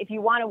 And if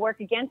you want to work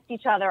against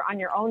each other on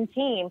your own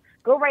team,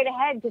 go right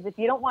ahead. Because if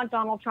you don't want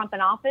Donald Trump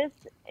in office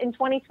in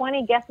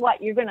 2020, guess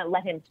what? You're going to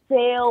let him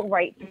sail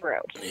right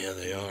through. Yeah,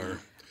 they are.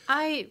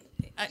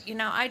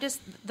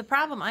 The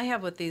problem I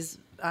have with these,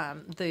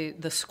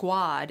 the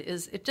squad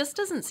is it just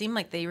doesn't seem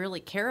like they really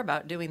care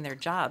about doing their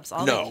jobs.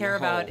 All they care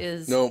about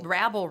is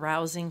rabble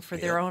rousing for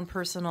their own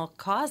personal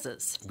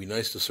causes. It'd be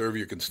nice to serve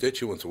your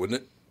constituents,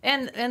 wouldn't it?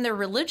 And their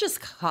religious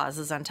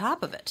causes on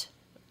top of it,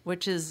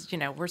 which is,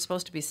 we're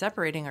supposed to be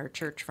separating our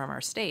church from our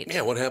state.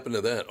 Yeah, what happened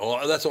to that?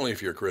 Oh, that's only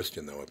if you're a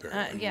Christian, though,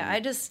 apparently. I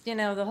just,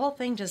 the whole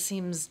thing just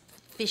seems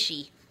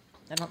fishy.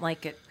 I don't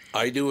like it.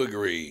 I do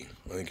agree.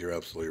 I think you're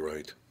absolutely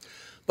right.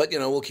 But,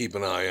 we'll keep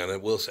an eye on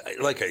it. We'll,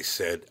 like I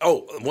said.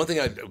 Oh, one thing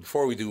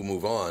before we do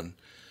move on,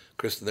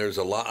 Kristen,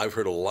 I've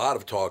heard a lot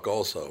of talk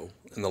also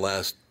in the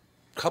last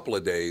couple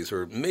of days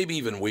or maybe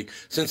even week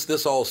since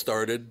this all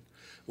started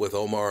with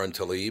Omar and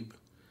Tlaib.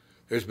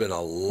 There's been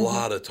a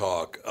lot of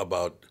talk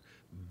about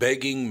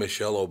begging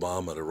Michelle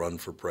Obama to run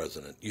for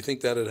president. You think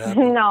that had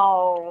happened?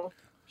 No,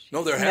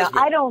 there has been.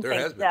 I don't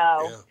think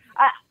so.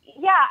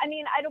 Yeah. I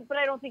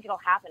don't think it'll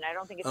happen. I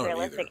don't think it's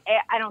realistic.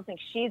 Either. I don't think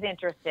she's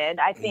interested.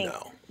 I think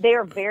they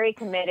are very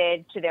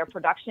committed to their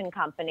production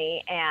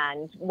company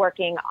and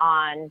working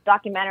on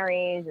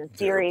documentaries and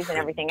series and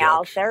everything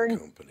else. They have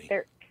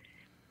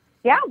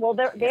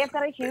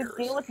got a huge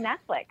deal with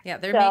Netflix. Yeah,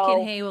 they're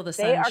making hay while the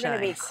sun shines. They are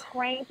going to be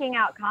cranking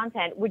out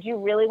content. Would you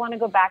really want to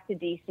go back to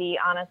D.C.,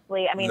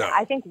 honestly? I mean, No.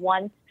 I think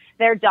once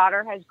their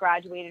daughter has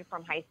graduated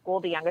from high school,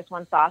 the youngest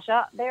one,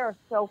 Sasha, they are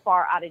so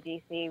far out of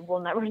D.C., we'll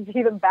never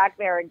see them back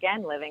there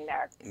again living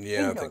there.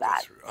 Yeah,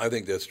 I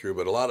think that's true.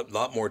 But a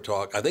lot more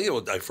talk. I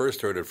think I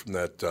first heard it from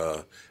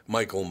that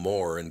Michael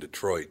Moore in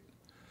Detroit.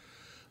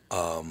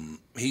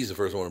 He's the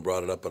first one who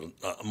brought it up, but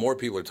more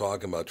people are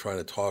talking about trying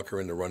to talk her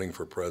into running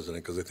for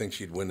president because they think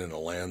she'd win in a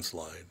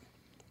landslide.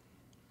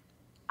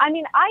 I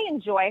mean, I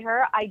enjoy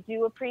her. I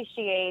do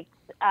appreciate,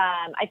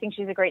 I think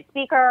she's a great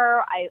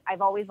speaker.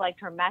 I've always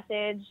liked her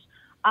message.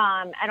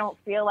 I don't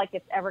feel like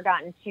it's ever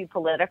gotten too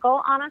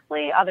political,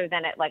 honestly, other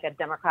than at like a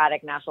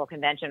Democratic National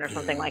Convention or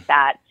something like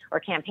that, or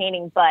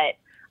campaigning. But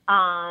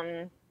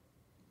I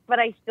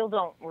still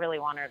don't really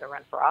want her to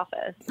run for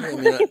office. I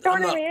mean,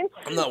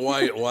 I'm not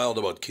wild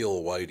about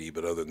Kill Whitey,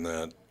 but other than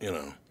that,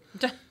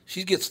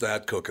 she gets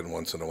that cooking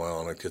once in a while,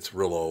 and it gets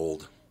real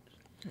old.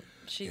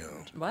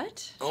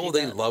 What? Oh,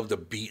 they love to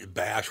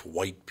bash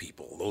white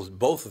people.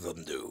 Both of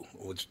them do,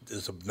 which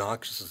is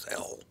obnoxious as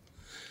hell.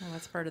 Well,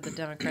 that's part of the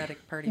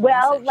Democratic Party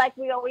Well, message. like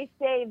we always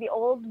say, the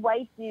old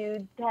white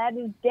dude's had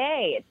his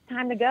day. It's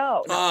time to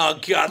go. Oh,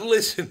 God,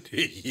 listen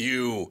to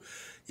you.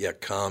 Yeah,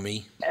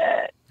 commie.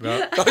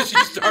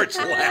 She starts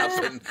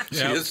laughing. She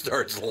just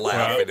starts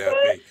laughing at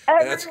me.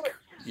 It's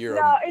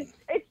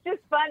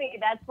just funny.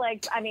 That's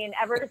like, I mean,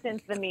 ever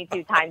since the Me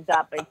Too time's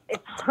up,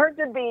 it's hard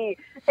to be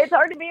a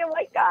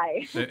white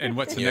guy. And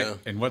what's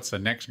the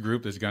next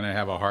group that's going to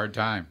have a hard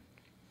time?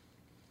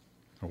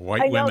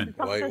 White women.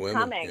 White women.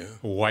 Coming. Yeah.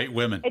 White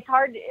women. It's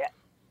hard.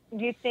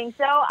 Do you think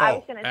so? I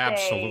was going to say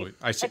absolutely.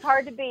 It's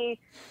hard to be.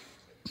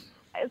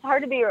 It's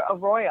hard to be a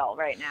royal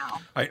right now.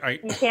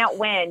 You can't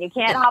win. You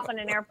can't hop on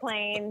an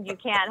airplane. You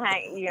can't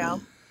hang. Yeah.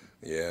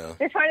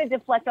 They're trying to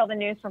deflect all the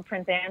news from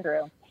Prince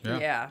Andrew.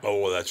 Yeah. Oh,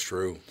 well, that's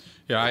true.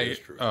 Yeah,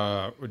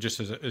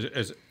 just as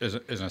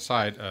an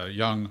aside, a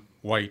young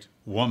white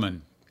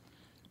woman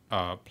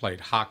played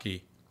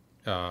hockey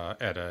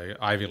at a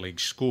Ivy League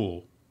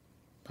school.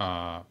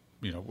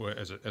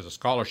 As a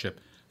scholarship,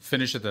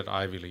 finished at that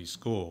Ivy League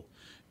school,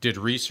 did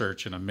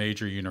research in a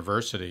major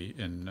university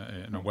in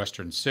a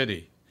western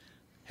city,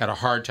 had a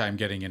hard time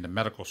getting into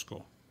medical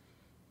school.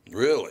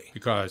 Really?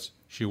 Because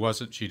she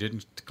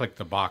didn't click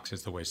the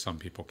boxes the way some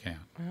people can.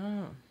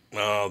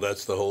 Oh,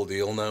 that's the whole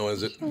deal now,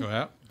 is it?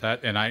 Well,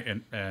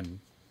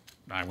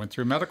 I went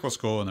through medical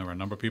school, and there were a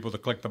number of people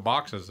that clicked the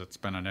boxes that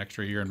spent an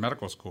extra year in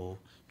medical school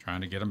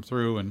trying to get them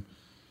through and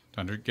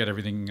trying to get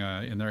everything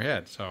in their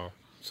head. So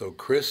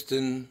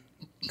Kristen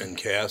and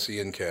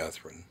Cassie and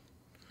Catherine,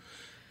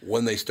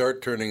 when they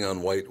start turning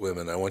on white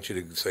women, I want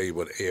you to say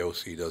what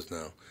AOC does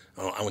now.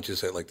 I want you to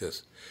say it like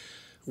this.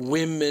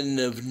 Women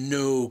of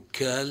no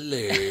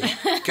color.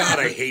 God,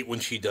 I hate when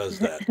she does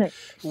that.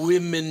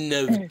 Women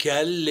of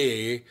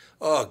color.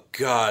 Oh,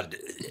 God.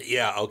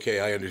 Yeah, okay,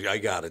 I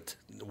got it.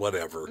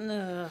 whatever.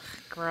 Ugh,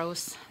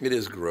 gross. It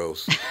is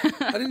gross.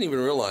 I didn't even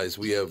realize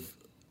we have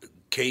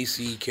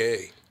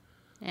KCK.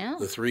 Yeah.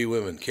 The three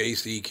women,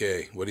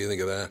 KCK. What do you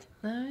think of that?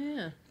 Oh,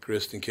 yeah.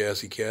 Kristen,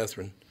 Cassie,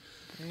 Catherine.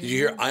 Did you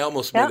hear? I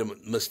almost made a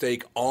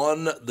mistake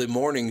on the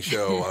morning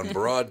show on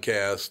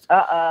broadcast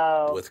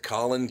with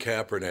Colin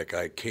Kaepernick.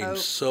 I came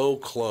so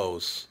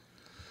close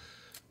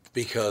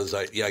because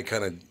I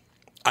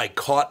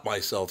caught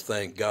myself,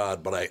 thank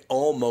God, but I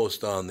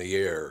almost on the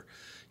air.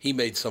 He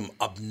made some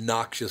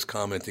obnoxious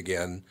comment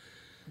again.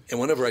 And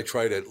whenever I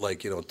try to,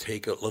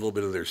 take a little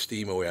bit of their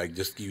steam away, I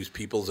just use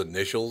people's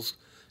initials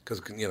because,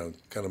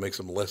 kind of makes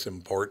them less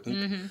important.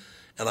 Mm-hmm.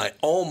 And I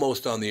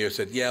almost on the air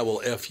said, yeah,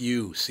 well, F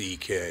you,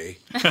 CK.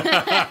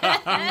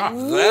 That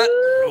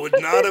would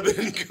not have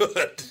been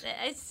good.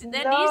 That needs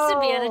to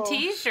be on a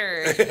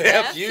T-shirt.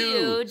 F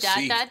you,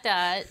 CK.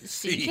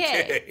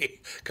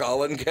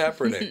 Colin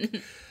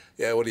Kaepernick.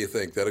 Yeah, what do you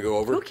think? That'll go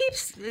over?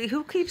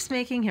 Who keeps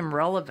making him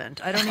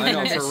relevant? I don't even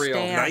understand. For real.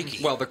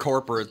 Nike. Well, the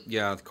corporate.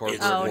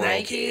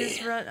 Nike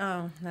is right.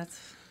 Oh, that's.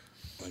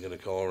 I'm going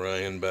to call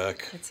Ryan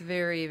back. It's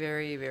very,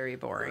 very, very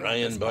boring.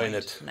 Ryan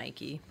Bynett.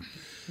 Nike.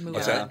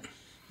 What's that?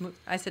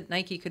 I said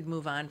Nike could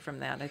move on from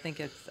that. I think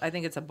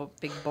it's a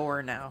big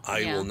bore now.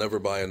 I will never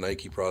buy a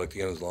Nike product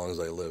again as long as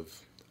I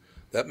live.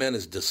 That man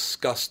is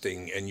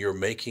disgusting, and you're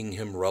making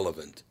him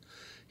relevant.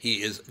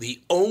 He is the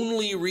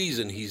only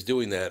reason he's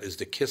doing that is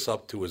to kiss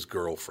up to his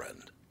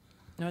girlfriend.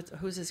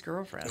 Who's his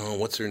girlfriend? Oh,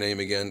 what's her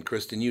name again,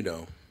 Kristen? You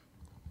know.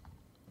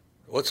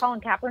 What's Colin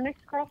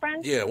Kaepernick's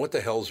girlfriend? Yeah, what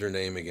the hell's her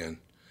name again?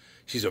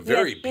 She's a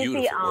very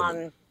beautiful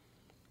woman.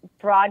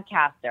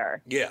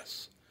 Broadcaster.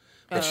 Yes.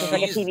 She's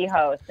like a TV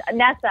host.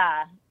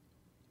 Nessa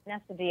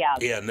Diaz.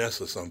 Yeah,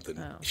 Nessa something.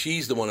 Oh.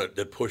 She's the one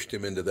that pushed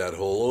him into that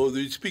whole,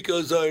 it's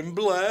because I'm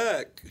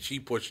black. She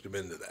pushed him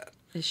into that.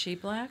 Is she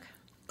black?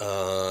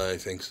 I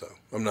think so.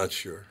 I'm not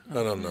sure. Okay.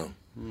 I don't know.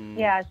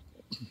 Yeah.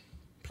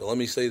 So let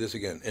me say this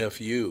again. F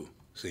you.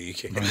 So you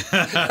can't.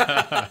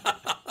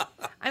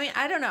 I mean,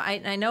 I don't know.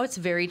 I know it's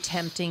very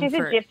tempting. She's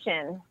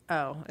Egyptian.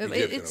 Oh,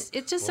 it's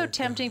just so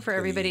tempting for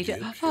everybody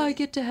to. Oh, I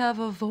get to have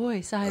a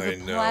voice. I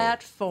have a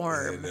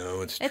platform. I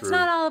know it's true. It's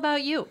not all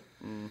about you.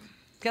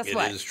 Guess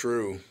what? It is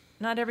true.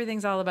 Not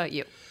everything's all about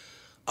you.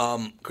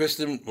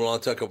 Kristen, I'll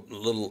take a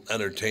little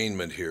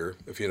entertainment here,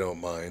 if you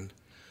don't mind.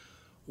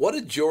 What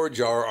did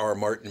George R.R.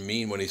 Martin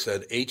mean when he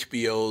said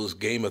HBO's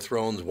Game of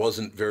Thrones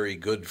wasn't very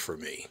good for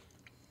me?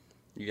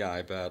 Yeah,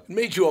 I bet. It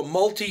made you a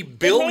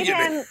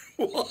multi-billionaire.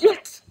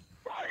 What?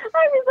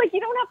 I was like, you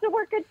don't have to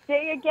work a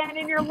day again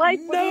in your life.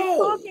 What are you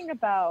talking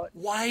about?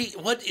 Why?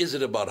 What is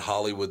it about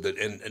Hollywood that,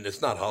 and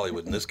it's not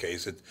Hollywood in this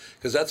case,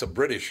 because that's a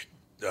British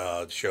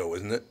show,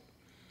 isn't it?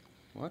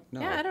 What?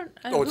 No. Yeah,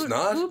 I don't. It's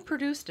not? Who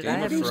produced it? Game I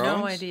have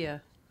no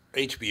idea.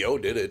 HBO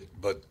did it,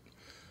 but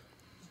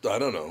I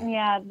don't know.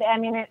 Yeah, I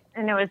mean, it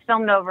was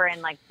filmed over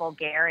in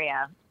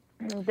Bulgaria.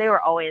 They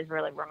were always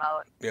really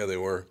remote. Yeah, they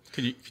were.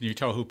 Can you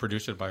tell who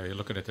produced it by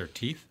looking at their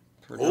teeth?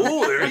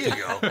 Oh, there you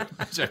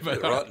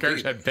go.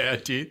 Kirk had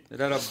bad teeth. It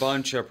had a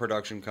bunch of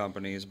production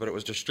companies, but it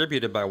was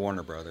distributed by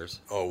Warner Brothers.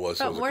 Oh, it was?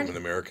 So it was an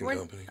American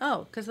company?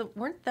 Oh, because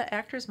weren't the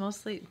actors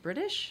mostly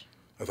British?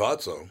 I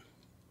thought so.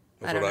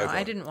 I don't know.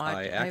 I didn't watch.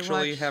 I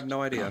actually have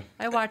no idea.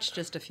 I watched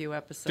just a few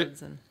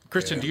episodes.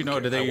 Kristen, do you know?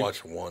 I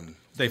watched one.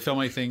 They film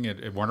anything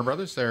at Warner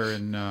Brothers there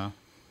in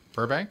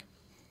Burbank?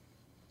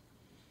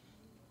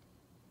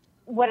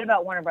 What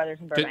about Warner Brothers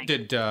in Burbank?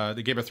 Did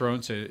the Game of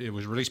Thrones? It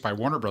was released by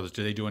Warner Brothers.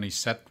 Did they do any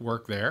set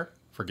work there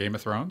for Game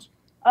of Thrones?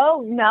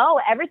 Oh no,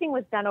 everything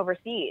was done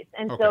overseas,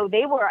 and so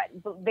they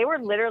were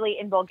literally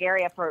in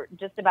Bulgaria for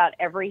just about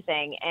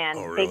everything, and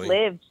they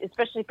lived,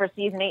 especially for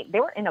season 8.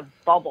 They were in a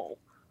bubble.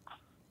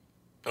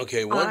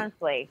 Okay,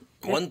 honestly,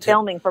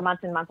 filming for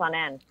months and months on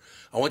end.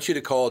 I want you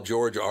to call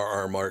George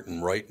R.R.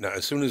 Martin right now,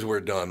 as soon as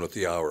we're done with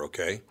the hour,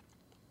 okay?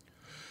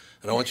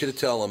 And I want you to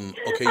tell him,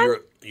 okay,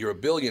 you're a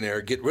billionaire.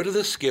 Get rid of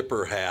the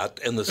skipper hat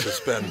and the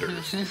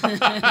suspenders.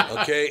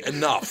 Okay,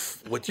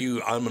 enough with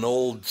you. I'm an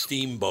old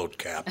steamboat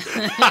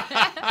captain.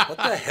 What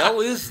the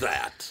hell is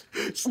that?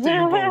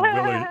 Steamboat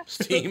Willie.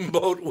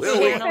 Steamboat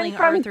Willie. Channeling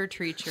Arthur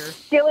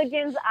Treacher.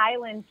 Gilligan's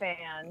Island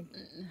fan.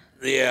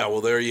 Yeah,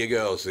 well, there you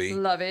go, see?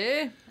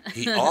 Lovey.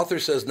 The author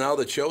says now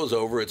that show's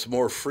over, it's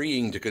more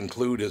freeing to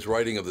conclude his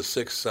writing of the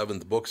 6th,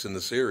 7th books in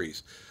the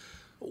series.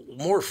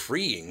 More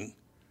freeing?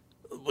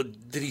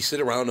 Did he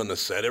sit around on the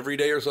set every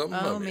day or something?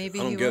 Oh, maybe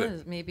he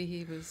was. Maybe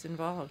he was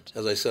involved.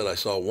 As I said, I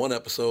saw one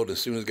episode.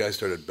 As soon as the guy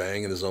started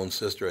banging his own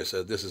sister, I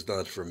said, "This is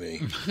not for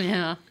me."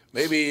 Yeah.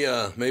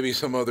 Maybe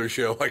some other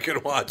show I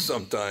could watch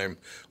sometime.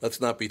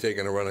 Let's not be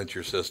taking a run at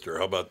your sister.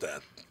 How about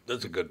that?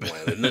 That's a good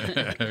plan, isn't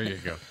it? There you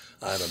go.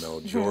 I don't know,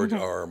 George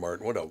R.R.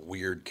 Martin. What a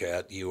weird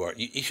cat you are.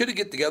 You should have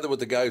get together with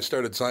the guy who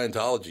started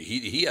Scientology.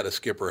 He had a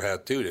skipper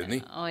hat too, didn't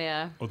he? Oh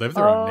yeah. Well, they've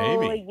their own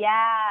Navy. Oh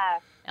yeah.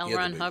 L.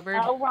 Ron Hubbard.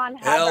 L.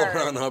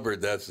 Ron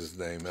Hubbard, that's his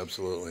name,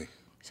 absolutely.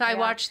 So I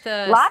watched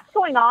the... Lots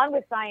going on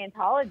with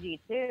Scientology,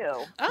 too.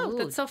 Oh,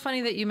 that's so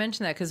funny that you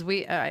mentioned that, because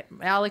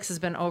Alex has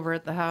been over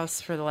at the house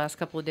for the last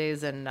couple of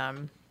days,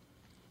 and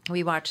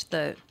we watched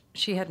the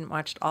she hadn't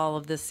watched all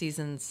of this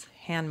season's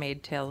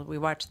Handmaid's Tale. We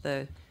watched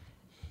the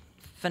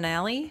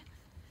finale,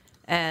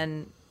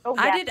 and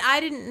I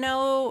didn't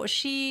know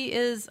she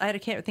is. I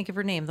can't think of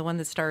her name. The one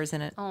that stars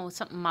in it. Oh,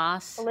 something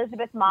Moss.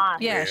 Elizabeth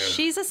Moss. Yeah,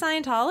 she's a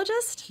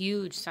Scientologist.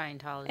 Huge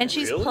Scientologist. And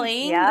she's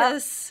playing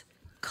this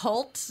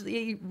cult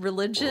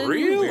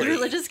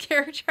religious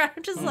character.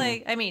 I'm just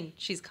like, I mean,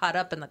 she's caught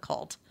up in the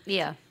cult.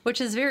 Yeah.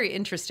 Which is very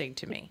interesting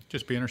to me.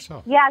 Just being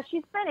herself. Yeah,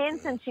 she's been in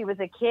since she was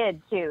a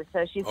kid, too.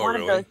 So she's one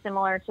of those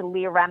similar to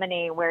Leah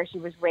Remini, where she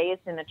was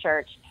raised in the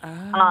church.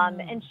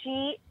 And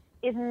she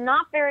is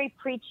not very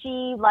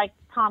preachy like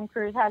Tom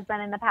Cruise has been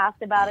in the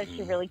past about it.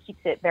 She really keeps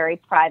it very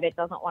private,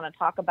 doesn't want to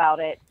talk about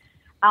it.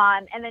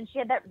 And then she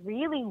had that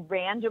really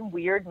random,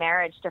 weird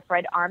marriage to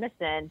Fred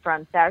Armisen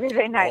from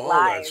Saturday Night Live.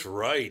 Oh, that's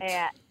right.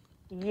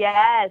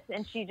 Yes,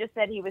 and she just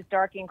said he was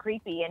dark and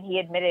creepy, and he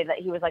admitted that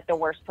he was like the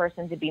worst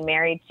person to be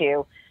married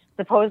to.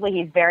 Supposedly,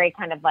 he's very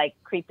kind of like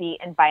creepy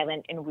and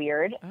violent and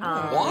weird.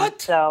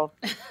 What? So,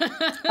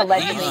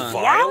 allegedly, he's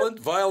violent?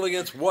 Violent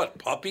against what?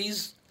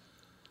 Puppies?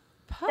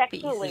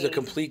 Sexually. He's a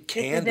complete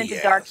candy He's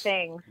into dark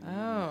things.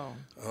 Oh.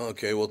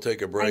 Okay, we'll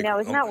take a break. I know,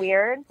 isn't that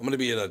weird? I'm going to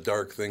be in a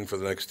dark thing for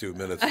the next 2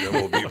 minutes, and then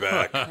we'll be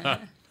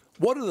back.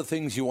 What are the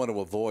things you want to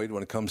avoid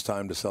when it comes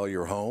time to sell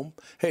your home?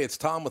 Hey, it's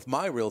Tom with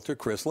my realtor,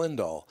 Chris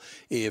Lindahl.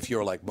 If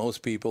you're like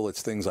most people,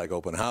 it's things like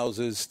open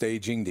houses,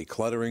 staging,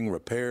 decluttering,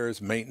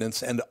 repairs,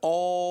 maintenance, and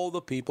all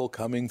the people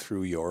coming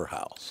through your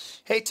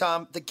house. Hey,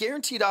 Tom, the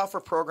Guaranteed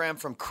Offer program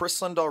from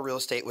Chris Lindahl Real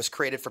Estate was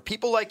created for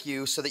people like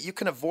you so that you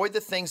can avoid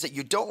the things that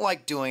you don't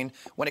like doing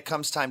when it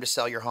comes time to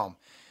sell your home.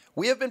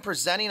 We have been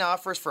presenting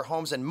offers for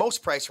homes in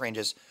most price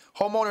ranges.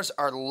 Homeowners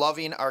are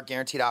loving our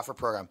Guaranteed Offer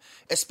program,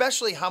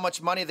 especially how much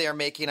money they are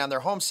making on their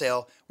home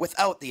sale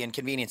without the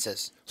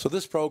inconveniences. So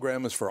this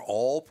program is for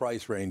all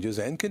price ranges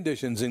and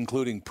conditions,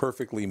 including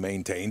perfectly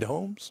maintained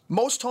homes?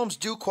 Most homes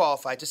do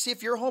qualify. To see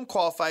if your home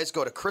qualifies,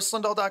 go to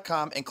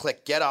chrislindahl.com and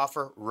click Get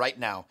Offer right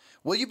now.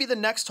 Will you be the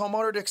next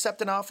homeowner to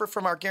accept an offer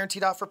from our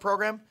Guaranteed Offer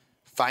program?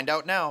 Find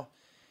out now.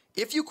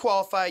 If you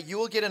qualify, you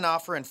will get an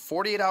offer in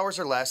 48 hours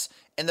or less,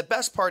 and the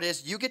best part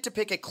is you get to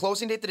pick a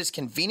closing date that is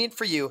convenient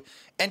for you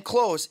and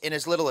close in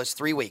as little as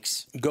 3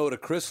 weeks. Go to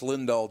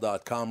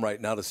chrislindahl.com right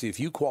now to see if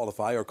you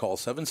qualify or call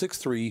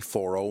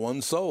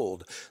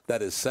 763-401-SOLD.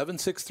 That is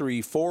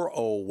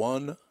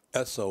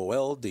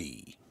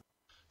 763-401-SOLD.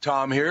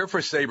 Tom here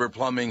for Sabre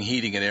Plumbing,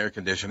 Heating, and Air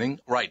Conditioning.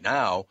 Right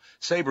now,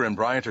 Sabre and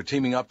Bryant are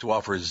teaming up to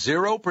offer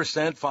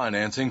 0%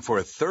 financing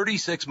for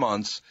 36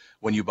 months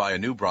when you buy a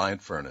new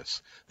Bryant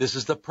furnace. This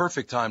is the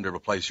perfect time to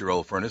replace your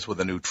old furnace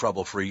with a new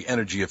trouble-free,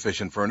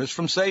 energy-efficient furnace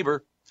from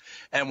Sabre.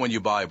 And when you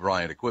buy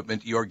Bryant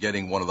equipment, you're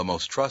getting one of the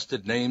most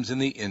trusted names in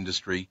the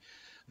industry.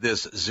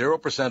 This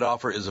 0%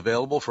 offer is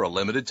available for a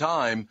limited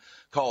time.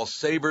 Call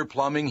Sabre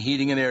Plumbing,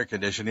 Heating, and Air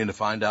Conditioning to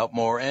find out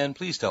more, and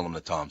please tell them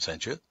that Tom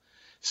sent you.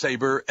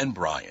 Sabre and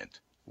Bryant,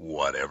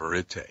 whatever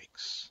it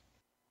takes.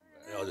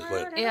 I'll just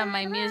play it. Yeah,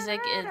 my music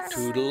is...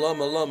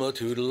 Toodle-lumma-lumma,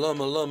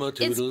 toodle-lumma-lumma,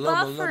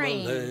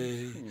 buffering.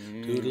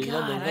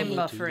 God, I'm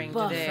buffering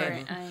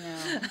today. I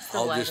know.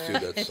 I'll just do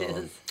that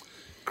song.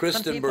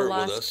 Kristen Burt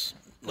with us,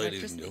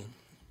 ladies and gentlemen.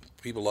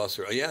 People lost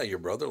their... Yeah, your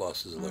brother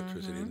lost his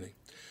electricity, didn't he?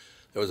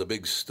 There was a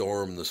big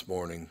storm this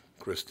morning,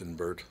 Kristen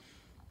Burt.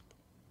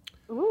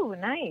 Ooh,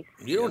 nice.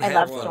 You don't I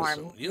have love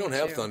storms. You don't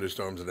have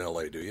thunderstorms in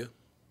L.A., do you?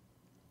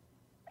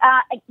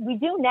 We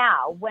do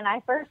now. When I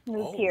first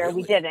moved here,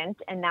 we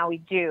didn't, and now we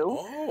do.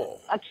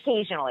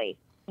 Occasionally,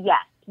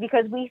 yes,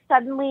 because we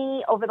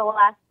suddenly, over the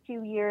last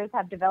 2 years,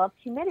 have developed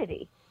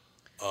humidity.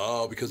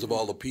 Oh, because of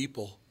all the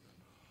people.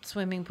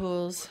 Swimming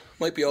pools.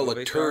 Might be all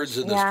the turds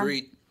in the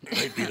street.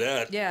 Might be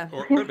that. Yeah.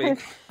 Or it could be.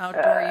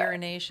 Outdoor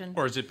urination.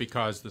 Or is it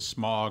because the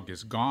smog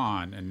is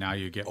gone and now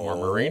you get more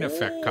marine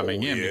effect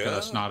coming in because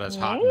it's not as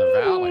hot in the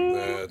valley?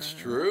 That's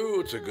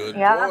true. It's a good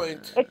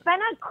point. It's been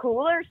a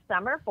cooler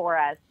summer for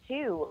us,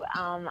 too.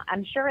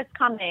 I'm sure it's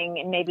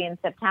coming maybe in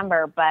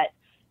September, but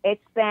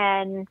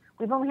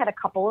we've only had a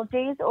couple of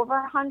days over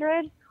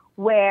 100,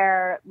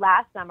 where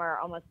last summer,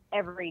 almost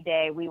every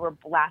day, we were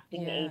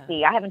blasting the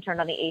AC. I haven't turned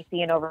on the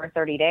AC in over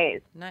 30 days.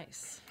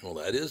 Nice. Well,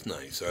 that is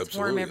nice. Absolutely. It's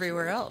warm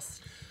everywhere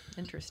else.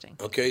 Interesting.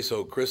 Okay,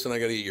 so Kristen, I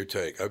got to get your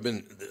take.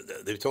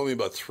 They've told me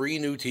about 3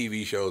 new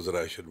TV shows that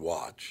I should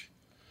watch.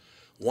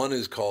 One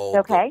is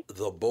called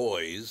The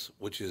Boys,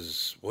 which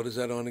is, what is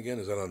that on again?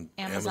 Is that on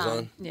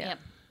Amazon? Yeah. Yep.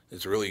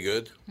 It's really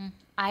good.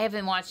 I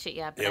haven't watched it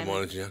yet, but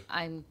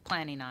I'm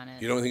planning on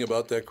it. You know anything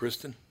about that,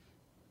 Kristen?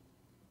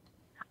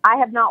 I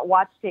have not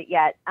watched it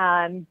yet,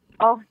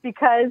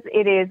 because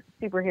it is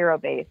superhero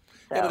based.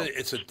 So. Yeah, but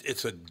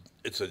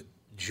it's a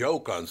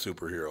joke on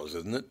superheroes,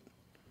 isn't it?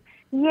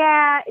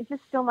 Yeah, it's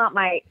just still not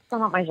my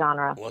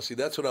genre. Well, see,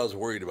 that's what I was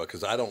worried about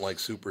because I don't like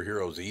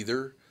superheroes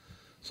either,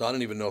 so I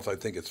don't even know if I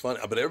think it's funny.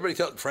 But everybody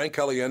Frank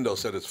Caliendo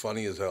said it's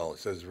funny as hell. He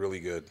says it's really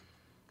good.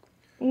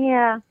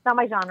 Yeah, not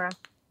my genre.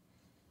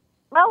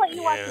 I'll let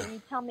you watch it and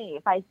you tell me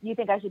if you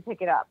think I should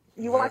pick it up.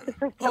 You watch the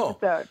first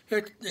episode.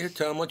 Here,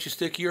 Tom, why don't you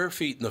stick your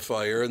feet in the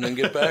fire and then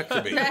get back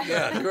to me?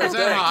 Yeah, great. Is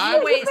that hot?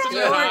 You wasted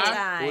your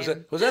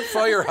time. Was that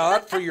fire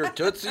hot for your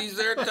tootsies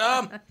there,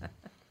 Tom?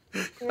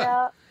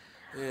 Yeah.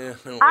 Yeah,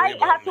 I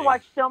have to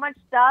watch so much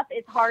stuff.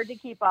 It's hard to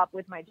keep up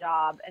with my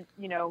job. And,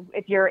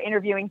 if you're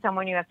interviewing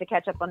someone, you have to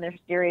catch up on their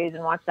series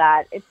and watch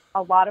that. It's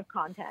a lot of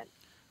content.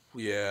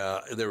 Yeah,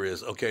 there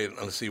is. Okay,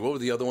 let's see. What were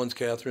the other ones,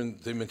 Catherine?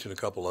 They mentioned a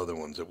couple other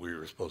ones that we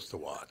were supposed to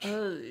watch.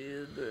 Oh,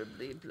 blah,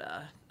 blah,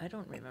 blah. I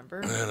don't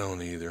remember. I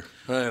don't either.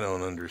 I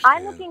don't understand.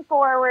 I'm looking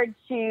forward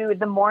to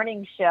the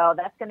morning show.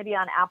 That's going to be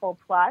on Apple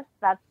Plus.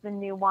 That's the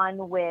new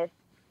one with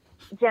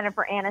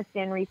Jennifer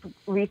Aniston,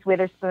 Reese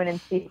Witherspoon,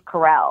 and Steve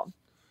Carell.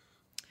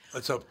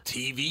 It's a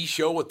TV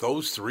show with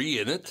those three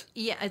in it?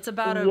 Yeah, it's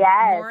about a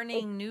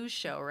morning news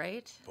show,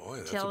 right? Boy,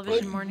 that's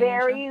television morning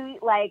very, news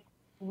show.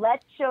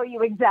 Let's show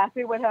you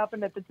exactly what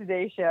happened at the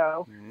Today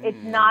Show. It's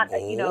not,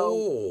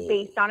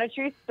 based on a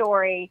true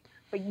story,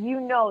 but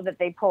that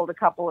they pulled a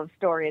couple of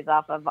stories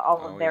off of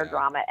all of their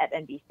drama at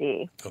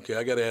NBC. Okay,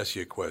 I got to ask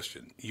you a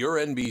question. Your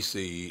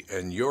NBC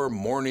and your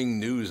morning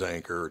news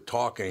anchor,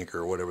 talk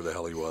anchor, whatever the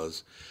hell he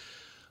was,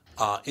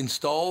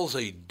 installs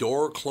a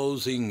door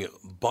closing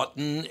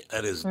button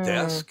at his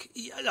desk.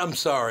 Yeah, I'm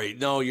sorry.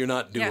 No, you're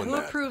not doing that. Yeah,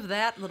 who approved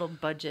that little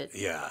budget?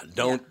 Yeah,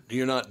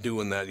 you're not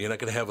doing that. You're not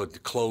going to have to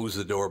close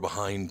the door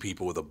behind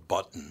people with a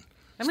button.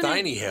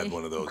 Steiny had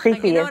one of those.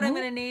 You know what I'm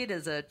going to need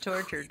is a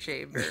torture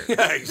chamber.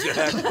 Yeah,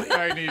 exactly.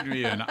 I need to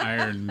be an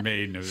Iron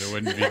Maiden if there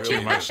wouldn't be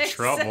too much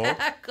trouble.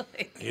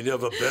 Exactly. You'd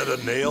have a bed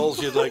of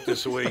nails you'd like to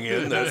swing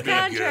in. That'd be good.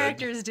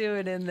 Contractors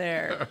doing in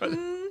there.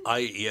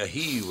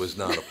 He was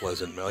not a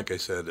pleasant man. Like I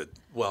said,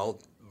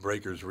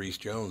 Breakers Reese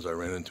Jones, I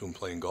ran into him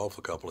playing golf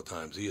a couple of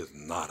times. He is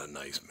not a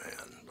nice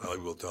man. I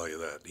will tell you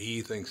that. He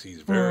thinks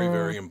he's very,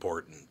 very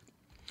important.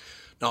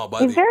 No,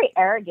 he's very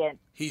arrogant.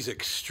 He's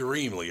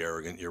extremely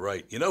arrogant. You're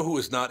right. You know who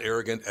is not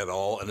arrogant at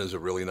all and is a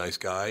really nice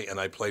guy? And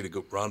I played a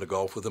round of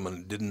golf with him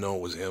and didn't know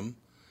it was him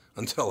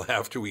until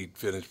after we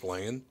finished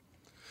playing.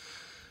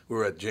 We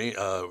were at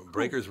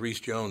Breakers Reese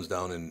Jones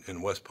down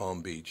in West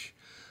Palm Beach.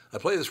 I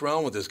played this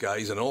round with this guy.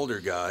 He's an older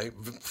guy,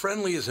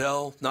 friendly as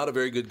hell, not a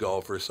very good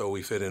golfer, so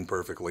we fit in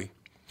perfectly.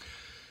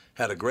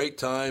 Had a great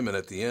time, and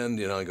at the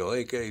end, I go,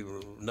 hey,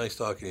 nice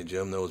talking to you,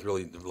 Jim. That was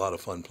really a lot of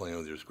fun playing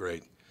with you. It was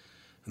great.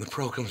 And the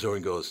pro comes over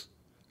and goes,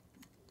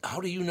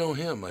 how do you know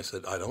him? I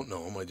said, I don't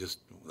know him. I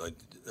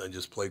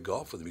just played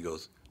golf with him. He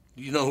goes,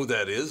 do you know who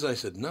that is? I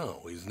said,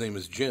 no. His name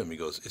is Jim. He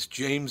goes, it's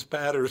James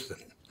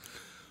Patterson,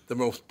 the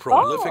most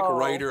prolific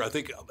writer. I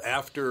think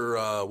after,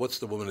 what's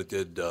the woman that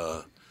did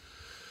the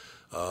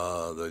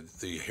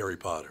Harry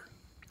Potter?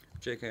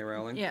 J.K.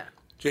 Rowling? Yeah.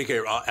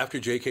 After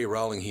J.K.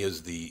 Rowling, he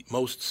is the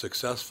most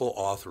successful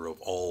author of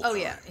all time. Oh,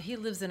 yeah. He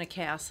lives in a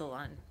castle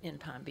in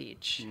Palm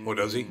Beach. Oh,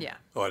 does he? Yeah.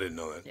 Oh, I didn't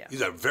know that. Yeah.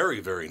 He's a very,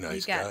 very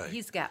nice guy.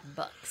 He's got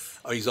bucks.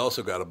 He's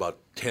also got about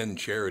 10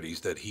 charities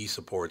that he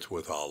supports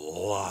with a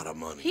lot of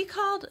money. He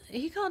called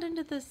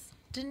into this,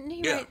 didn't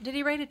he? Yeah. Did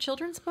he write a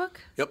children's book?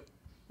 Yep.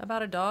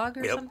 About a dog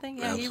or something?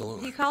 Yeah,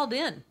 absolutely. He called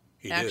in,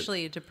 He did.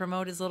 actually, to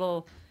promote his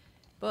little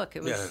book.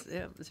 It was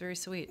very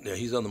sweet. Yeah,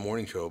 he's on the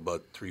morning show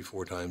about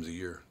 3-4 times a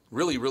year.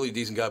 Really, really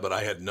decent guy, but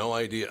I had no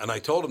idea. And I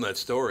told him that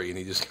story, and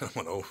he just kind of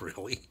went, oh,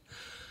 really?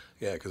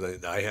 Yeah,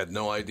 because I had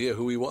no idea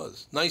who he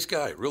was. Nice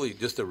guy, really,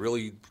 just a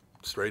really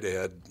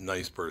straight-ahead,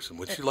 nice person,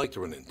 which you like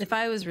to run into. If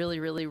I was really,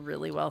 really,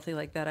 really wealthy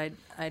like that,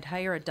 I'd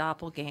hire a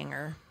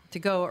doppelganger to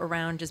go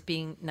around just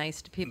being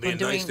nice to people and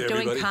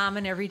doing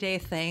common everyday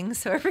things,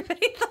 so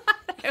everybody thought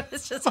it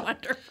was just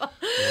wonderful.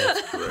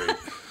 That's great.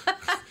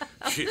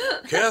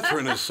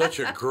 Catherine is such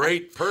a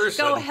great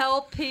person. Go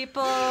help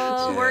people,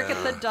 work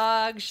at the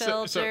dog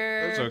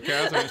shelter. So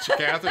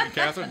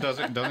Catherine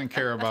doesn't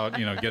care about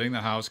getting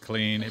the house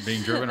clean,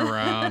 being driven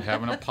around,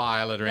 having a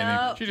pilot or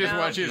anything. She just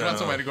wants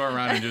somebody to go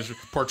around and just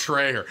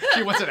portray her.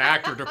 She wants an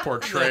actor to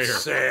portray her.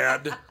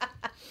 Sad.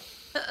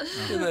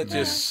 Isn't that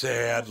just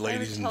sad,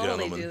 ladies and gentlemen?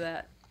 I would totally do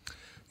that.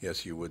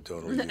 Yes, you would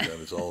totally do that.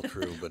 It's all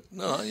true, but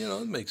no,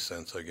 it makes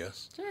sense, I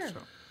guess. Sure.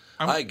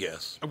 I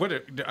guess. I want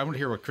to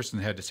hear what Kristen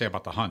had to say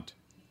about the hunt.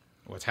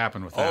 What's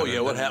happened with that? Oh, yeah.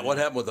 What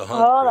happened with the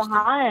hunt? Oh, Kristen? the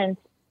hunt.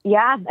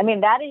 Yeah. I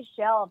mean, that is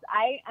shelved.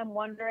 I am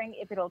wondering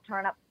if it'll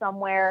turn up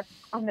somewhere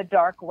on the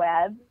dark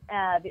web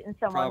and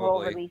someone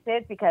will release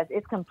it because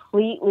it's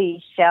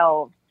completely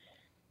shelved.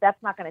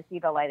 That's not going to see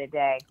the light of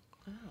day.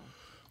 Oh.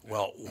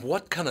 Well,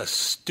 what kind of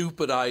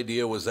stupid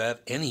idea was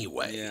that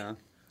anyway? Yeah.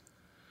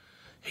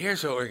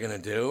 Here's what we're going to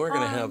do. We're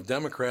going to have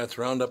Democrats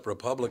round up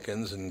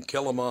Republicans and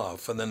kill them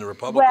off, and then the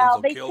Republicans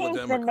will kill the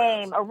Democrats. Well, they changed the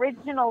name.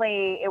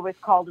 Originally, it was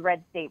called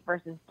Red State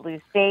versus Blue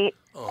State,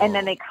 and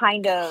then they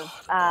kind of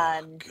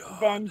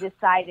then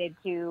decided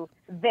to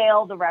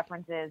veil the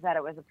references that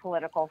it was a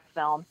political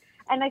film.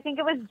 And I think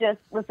it was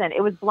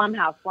it was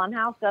Blumhouse.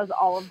 Blumhouse does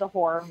all of the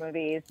horror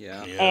movies,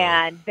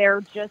 and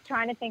they're just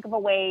trying to think of a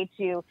way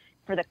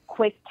for the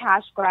quick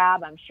cash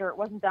grab. I'm sure it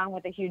wasn't done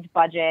with a huge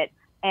budget,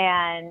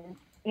 and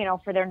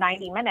for their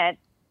 90 minutes,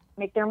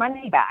 make their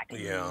money back.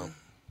 Yeah.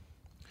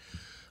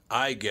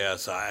 I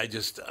guess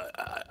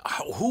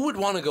who would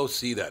want to go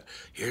see that?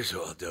 Here's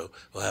what we'll do: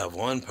 we'll have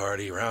one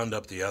party round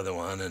up the other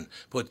one and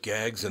put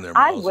gags in their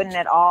I mouths. wouldn't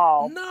at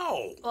all.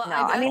 No. Well, no.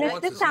 I mean,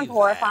 this sounds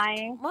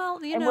horrifying. Well,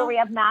 and where we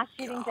have mass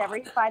shootings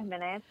every 5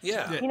 minutes.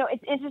 Yeah. You know,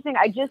 it's interesting.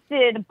 I just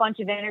did a bunch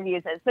of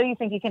interviews. So You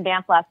Think You Can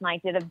Dance last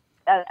night. Did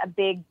a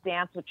big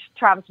dance with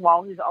Travis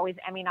Wall, who's always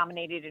Emmy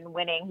nominated and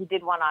winning. He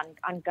did one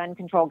on gun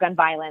control, gun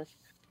violence.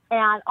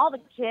 And all the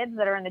kids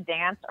that are in the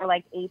dance are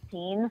like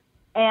 18.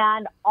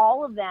 And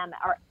all of them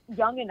are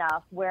young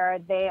enough where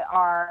they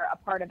are a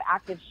part of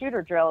active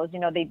shooter drills. You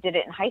know, they did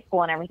it in high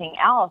school and everything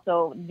else.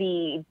 So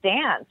the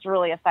dance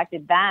really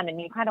affected them.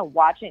 And you kind of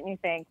watch it and you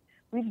think,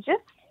 we've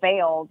just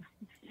failed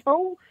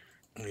so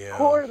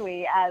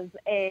poorly as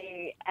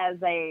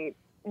a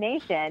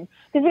nation,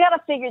 because we got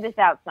to figure this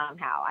out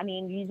somehow. I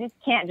mean, you just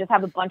can't just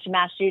have a bunch of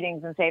mass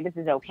shootings and say this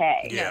is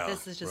okay. Yeah,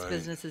 this is just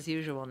business as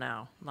usual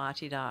now.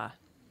 La-ti-da.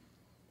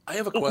 I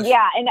have a question.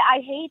 Yeah, and I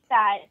hate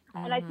that.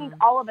 And I think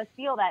all of us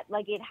feel that.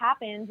 Like, it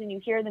happens and you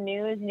hear the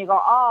news and you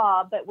go,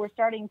 oh, but we're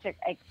starting to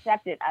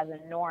accept it as a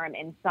norm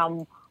in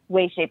some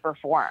way, shape, or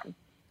form.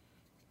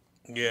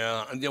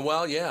 Yeah,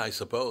 well, yeah, I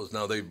suppose.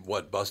 Now they've,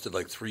 busted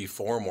like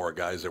 3-4 more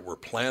guys that were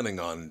planning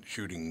on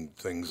shooting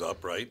things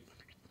up, right?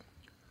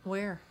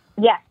 Where?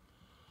 Yes.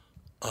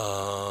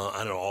 I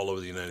don't know, all over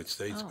the United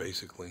States,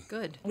 basically.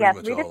 Good. Yeah,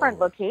 3 different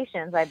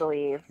locations, I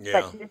believe.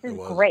 Yeah, but this is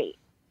great.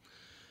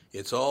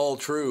 It's all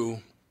true.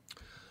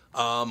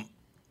 Conan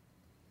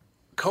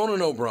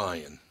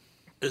O'Brien,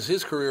 is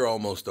his career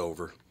almost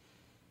over?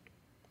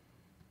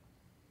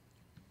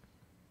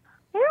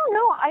 I don't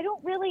know. I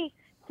don't really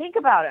think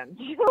about him.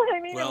 Do you know what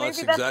I mean? Well, maybe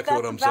that's exactly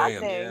what I'm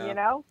saying. Thing, you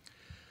know?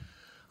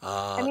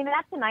 I mean,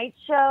 that Tonight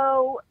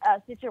Show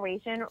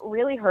situation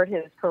really hurt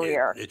his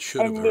career. It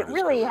should have and hurt it his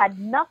really career. had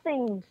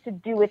nothing to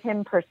do with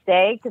him per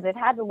se, because it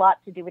had a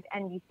lot to do with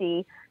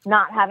NBC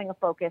not having a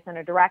focus and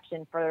a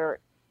direction for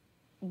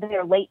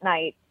their late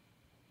night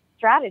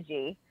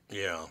strategy.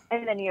 Yeah.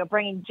 And then,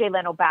 bringing Jay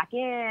Leno back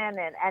in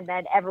and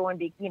then everyone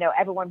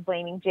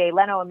blaming Jay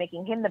Leno and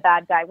making him the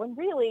bad guy, when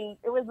really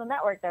it was the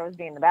network that was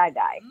being the bad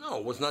guy. No,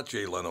 it was not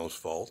Jay Leno's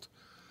fault.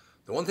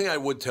 The one thing I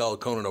would tell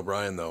Conan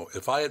O'Brien, though,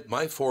 if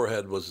my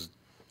forehead was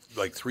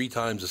like 3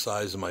 times the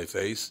size of my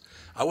face,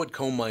 I would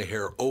comb my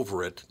hair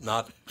over it,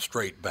 not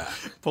straight back.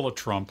 Pull a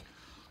Trump.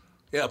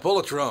 Yeah, pull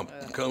a Trump.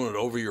 Comb it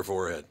over your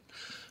forehead.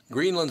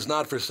 Greenland's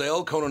not for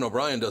sale. Conan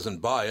O'Brien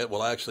doesn't buy it.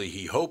 Well, actually,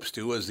 he hopes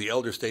to. As the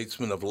elder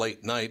statesman of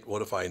late night,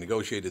 what if I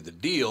negotiated the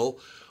deal?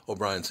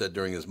 O'Brien said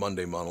during his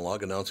Monday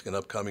monologue, announcing an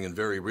upcoming and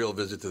very real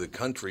visit to the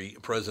country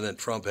President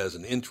Trump has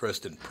an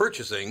interest in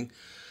purchasing.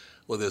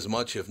 With as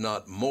much, if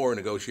not more,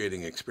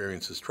 negotiating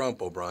experience as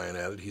Trump, O'Brien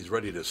added, he's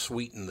ready to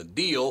sweeten the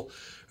deal.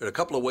 There are a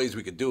couple of ways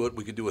we could do it.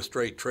 We could do a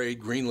straight trade,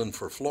 Greenland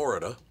for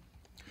Florida.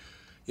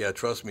 Yeah,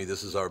 trust me,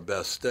 this is our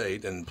best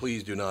state. And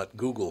please do not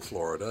Google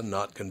Florida.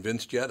 Not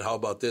convinced yet? How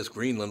about this?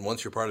 Greenland,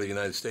 once you're part of the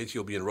United States,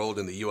 you'll be enrolled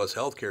in the U.S.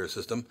 healthcare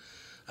system.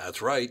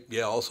 That's right.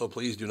 Yeah, also,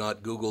 please do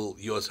not Google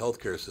U.S.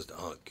 healthcare system.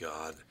 Oh,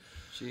 God.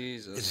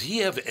 Jesus. Does he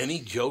have any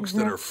jokes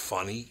that are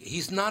funny?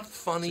 He's not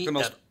funny the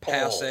most at all.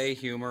 passe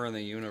humor in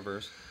the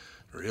universe.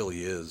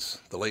 Really is.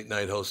 The late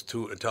night host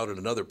touted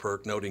another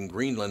perk, noting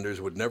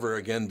Greenlanders would never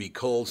again be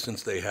cold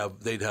since they'd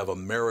have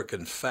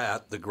American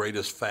fat, the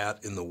greatest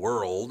fat in the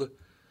world.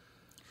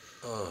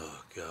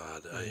 Oh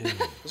God!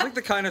 It's like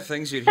the kind of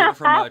things you'd hear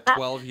from a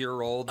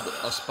 12-year-old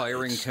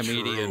aspiring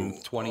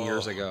comedian 20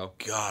 years ago.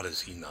 God,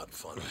 is he not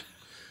funny?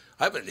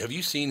 Have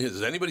you seen his?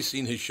 Has anybody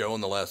seen his show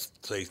in the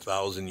last, say,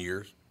 1,000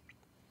 years?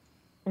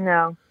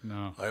 No.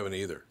 No. I haven't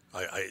either.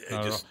 I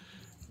just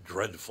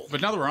dreadful.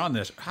 But now that we're on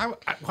this,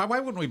 why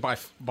wouldn't we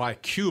buy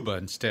Cuba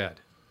instead?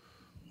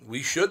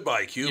 We should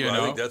buy Cuba.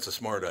 I think that's a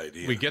smart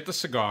idea. We get the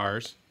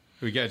cigars.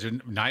 We get a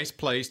nice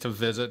place to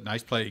visit,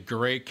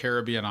 great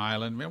Caribbean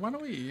island. Man, why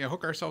don't we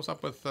hook ourselves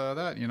up with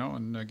that,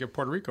 and give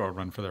Puerto Rico a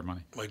run for their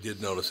money? I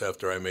did notice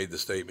after I made the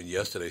statement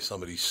yesterday,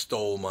 somebody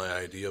stole my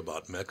idea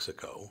about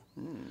Mexico.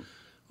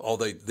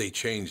 They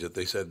changed it.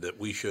 They said that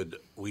we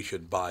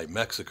should buy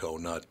Mexico,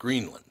 not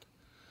Greenland.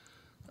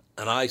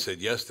 And I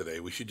said yesterday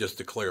we should just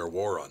declare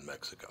war on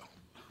Mexico,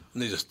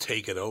 and they just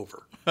take it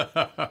over.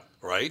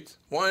 Right?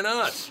 Why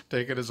not?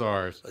 Take it as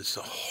ours. It's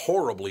a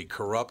horribly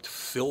corrupt,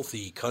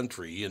 filthy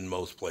country in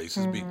most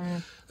places.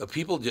 The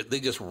people,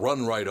 they just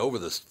run right over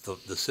the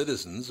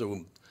citizens.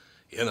 Who,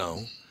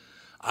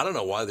 I don't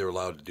know why they're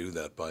allowed to do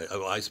that.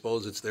 I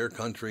suppose it's their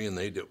country and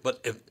they do.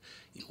 But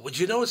would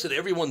you notice that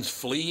everyone's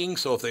fleeing?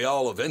 So if they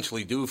all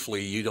eventually do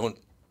flee, you don't.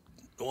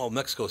 Well,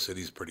 Mexico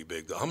City's pretty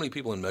big, though. How many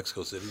people in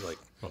Mexico City? Like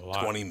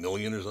 20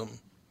 million or something?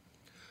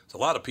 It's a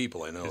lot of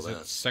people, I know Is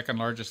that. it second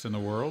largest in the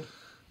world?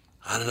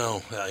 I don't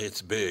know.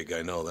 It's big.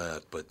 I know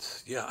that.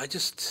 But,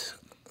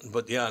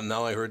 yeah,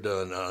 now I heard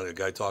a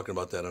guy talking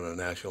about that on a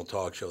national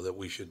talk show that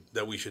we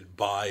should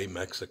buy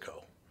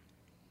Mexico.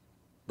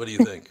 What do you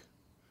think?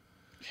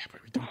 Yeah,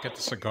 but we don't get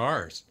the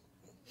cigars.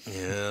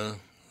 Yeah,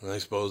 I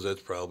suppose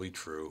that's probably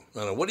true. I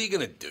don't know. What are you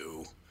going to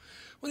do?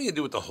 What are you going to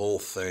do with the whole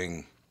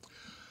thing?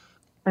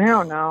 I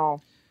don't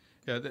know.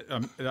 Yeah,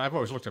 I've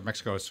always looked at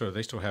Mexico as sort of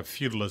they still have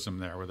feudalism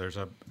there, where there's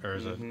a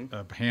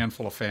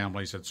handful of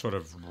families that sort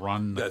of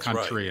run the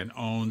country and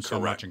own so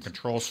much and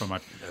control so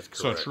much.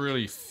 So it's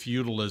really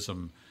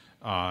feudalism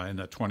in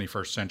the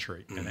 21st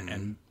century,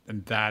 and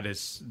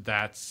that's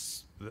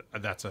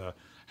a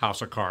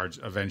house of cards.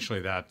 Eventually,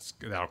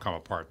 that'll come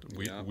apart.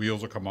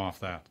 Wheels will come off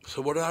that.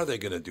 So what are they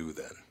going to do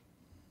then?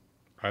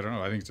 I don't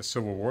know. I think it's a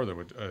civil war that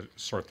would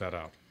sort that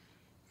out.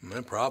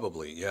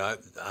 Probably. Yeah,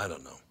 I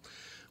don't know.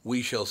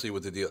 We shall see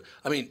what the deal.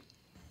 I mean,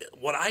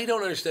 what I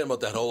don't understand about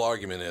that whole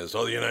argument is,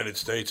 the United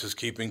States is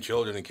keeping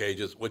children in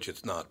cages, which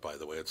it's not, by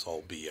the way. It's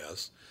all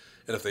BS.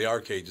 And if they are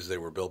cages, they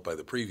were built by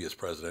the previous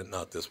president,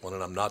 not this one.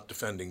 And I'm not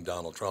defending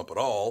Donald Trump at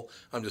all.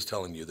 I'm just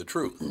telling you the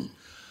truth.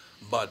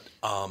 But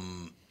I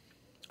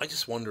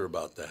just wonder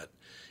about that.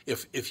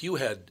 If you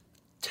had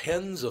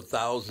tens of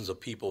thousands of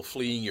people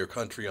fleeing your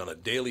country on a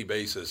daily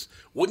basis,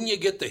 wouldn't you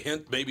get the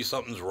hint maybe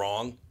something's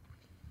wrong?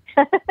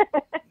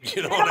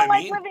 You know what I mean? I don't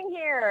like living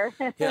here.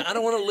 Yeah, I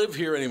don't want to live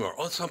here anymore.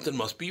 Something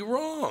must be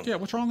wrong. Yeah,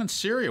 what's wrong in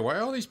Syria? Why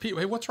all these people?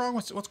 Hey, what's wrong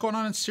with what's going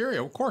on in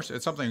Syria? Of course,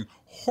 it's something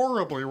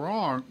horribly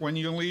wrong when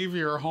you leave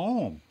your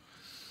home.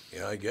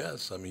 Yeah, I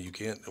guess. I mean, you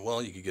can't.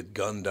 Well, you could get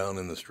gunned down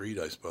in the street,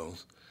 I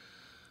suppose.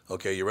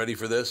 Okay, you ready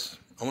for this?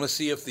 I want to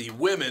see if the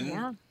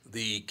women,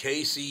 the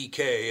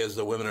KCK, as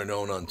the women are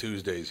known on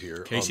Tuesdays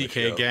here,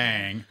 KCK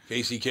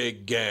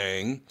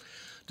gang.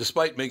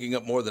 Despite making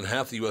up more than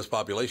half the U.S.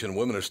 population,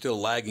 women are still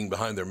lagging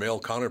behind their male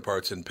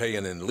counterparts in pay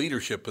and in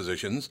leadership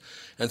positions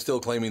and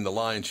still claiming the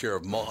lion's share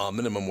of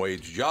minimum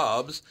wage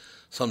jobs.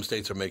 Some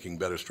states are making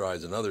better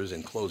strides than others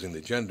in closing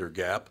the gender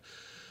gap.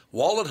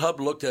 Wallet Hub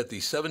looked at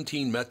the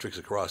 17 metrics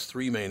across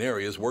three main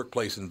areas: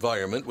 workplace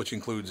environment, which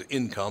includes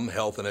income,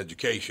 health, and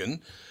education,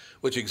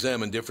 which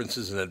examined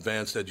differences in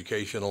advanced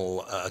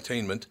educational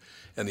attainment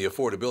and the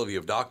affordability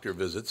of doctor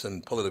visits,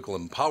 and political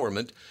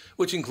empowerment,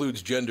 which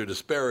includes gender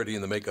disparity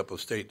in the makeup of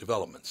state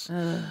developments.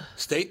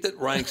 State that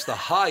ranks the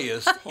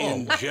highest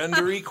in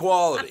gender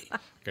equality.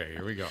 Okay,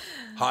 here we go.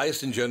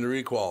 Highest in gender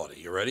equality.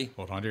 You ready?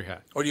 Hold on to your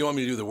hat. Or do you want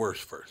me to do the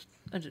worst first?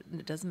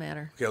 It doesn't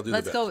matter. Okay, I'll do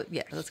let's the go.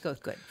 best. Let's go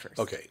with good first.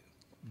 Okay.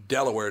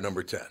 Delaware,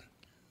 number 10.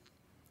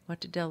 What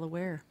did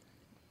Delaware?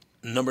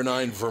 Number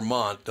 9,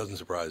 Vermont. Doesn't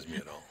surprise me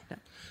at all. No.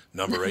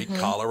 Number 8,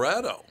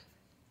 Colorado.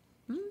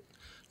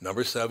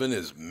 Number 7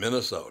 is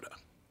Minnesota.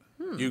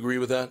 You agree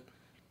with that?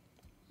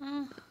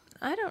 I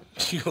don't.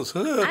 She goes,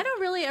 I don't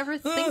really ever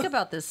think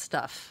about this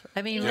stuff.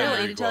 I mean,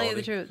 really, to tell you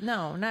the truth,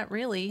 no, not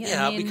really.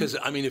 Yeah, because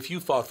if you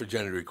fought for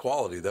gender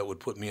equality, that would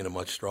put me in a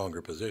much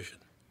stronger position.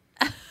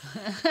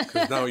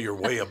 Because now you're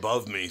way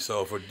above me.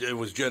 So if it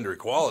was gender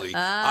equality,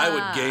 I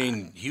would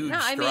gain huge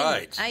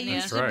strides. I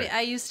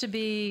used to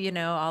be,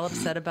 all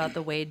upset about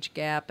the wage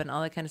gap and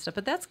all that kind of stuff.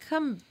 But that's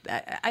come.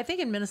 I think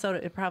in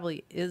Minnesota, it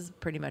probably is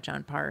pretty much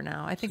on par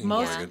now. I think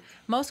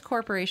most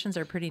corporations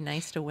are pretty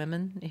nice to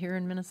women here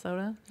in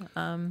Minnesota.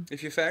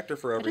 If you factor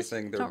for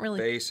everything, there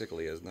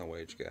basically is no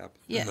wage gap.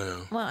 Yeah.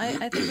 No. Well,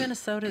 I think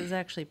Minnesota is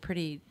actually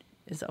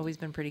has always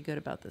been pretty good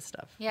about this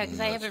stuff. Yeah,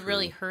 because I haven't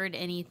really heard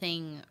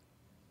anything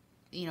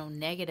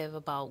negative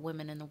about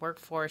women in the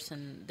workforce,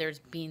 and there's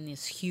been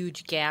this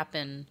huge gap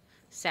in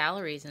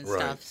salaries and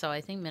stuff. So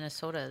I think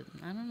Minnesota,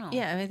 I don't know.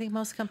 Yeah, I think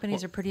most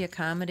companies are pretty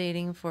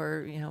accommodating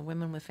for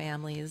women with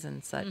families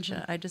and such.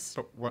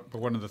 But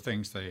one of the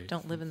things they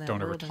don't live in that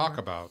don't ever world talk anymore.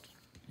 about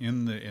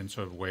in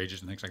sort of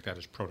wages and things like that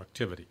is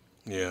productivity.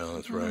 Yeah,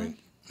 that's right.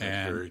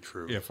 That's very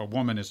true. If a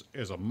woman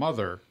is a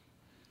mother,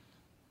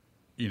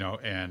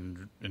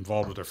 and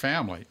involved with her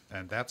family,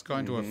 and that's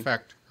going to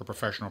affect her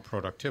professional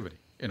productivity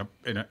and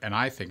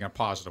I think in a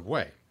positive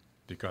way,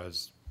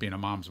 because being a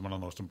mom is one of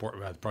the most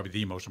important, probably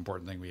the most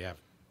important thing we have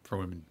for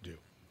women to do.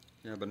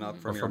 Yeah, but not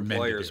from your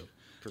employer's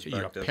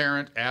perspective. So, a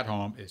parent at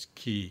home is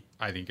key.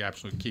 I think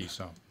absolute key.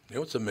 So you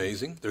know what's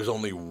amazing? There's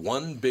only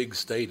one big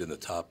state in the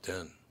top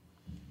 10.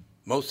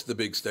 Most of the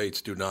big states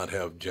do not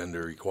have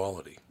gender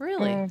equality.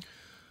 Really?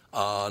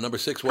 Number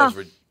 6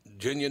 was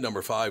Virginia.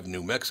 Number 5,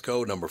 New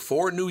Mexico. Number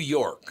 4, New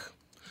York.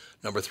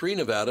 Number 3,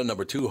 Nevada.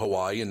 Number 2,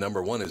 Hawaii. And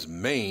number 1 is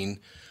Maine.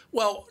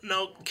 Well,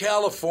 now,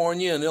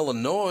 California and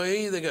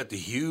Illinois, they got the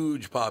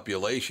huge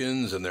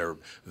populations, and they're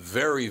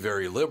very,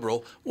 very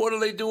liberal. What are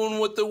they doing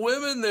with the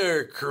women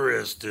there,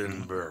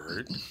 Kristen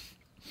Burt?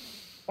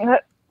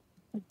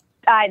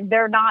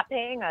 They're not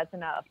paying us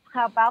enough.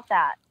 How about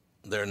that?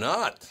 They're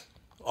not.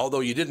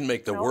 Although you didn't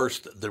make the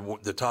worst,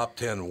 the top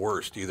 10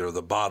 worst, either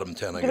the bottom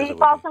 10, I guess. Did we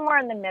fall somewhere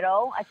in the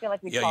middle? I feel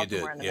like we fall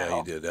somewhere in the middle.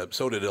 Yeah, you did.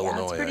 So did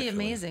Illinois, It's pretty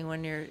actually. amazing.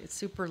 When you're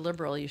super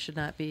liberal, you should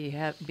not be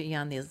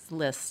on these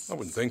lists. I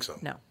wouldn't think so.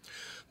 No.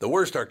 The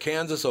worst are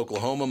Kansas,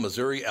 Oklahoma,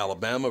 Missouri,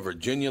 Alabama,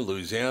 Virginia,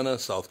 Louisiana,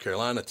 South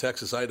Carolina,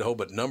 Texas, Idaho.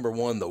 But number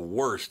 1, the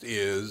worst,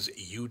 is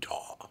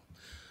Utah.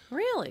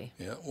 Really?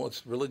 Yeah, well,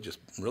 it's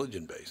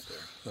religion-based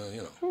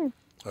there.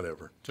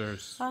 Whatever.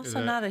 There's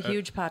also not a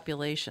huge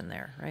population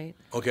there, right?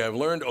 Okay, I've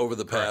learned over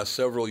the past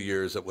several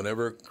years that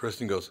whenever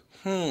Kristen goes,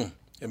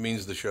 it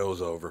means the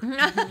show's over. Look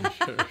at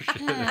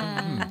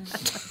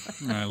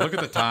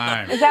the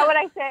time. Is that what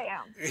I say?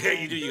 Yeah,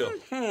 you do.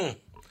 You go,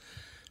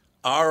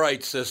 All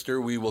right, sister.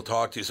 We will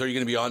talk to you. So, are you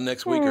going to be on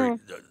next week? Or...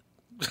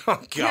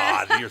 Oh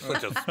God, you're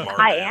such a smart.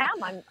 I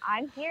am.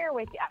 I'm here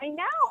with you. I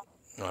know.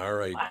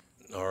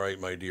 All right,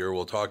 my dear.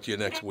 We'll talk to you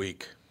next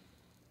week.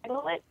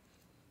 Sounds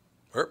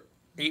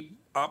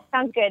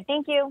good.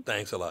 Thank you.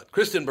 Thanks a lot.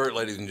 Kristen Burt,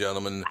 ladies and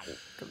gentlemen.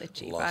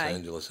 Glitchy. Los Bye.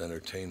 Angeles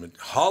Entertainment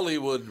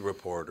Hollywood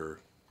reporter.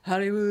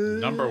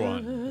 Hollywood. Number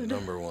one.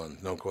 Number one.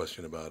 No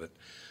question about it.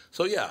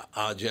 So, yeah,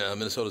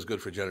 Minnesota's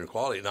good for gender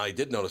equality. Now, I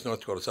did notice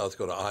North Dakota, South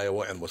Dakota,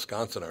 Iowa, and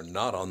Wisconsin are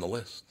not on the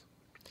list.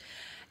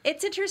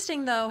 It's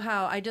interesting, though,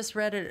 how I just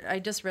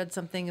read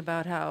something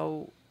about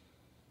how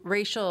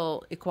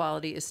racial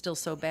equality is still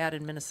so bad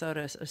in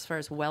Minnesota as far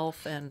as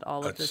wealth and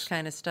all of this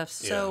kind of stuff.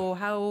 So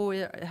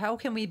how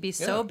can we be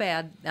so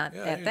bad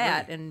at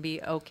that and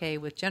be okay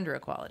with gender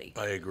equality?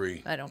 I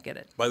agree. I don't get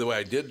it. By the way,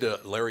 I did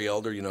Larry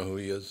Elder. You know who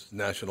he is?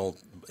 National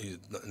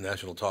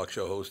talk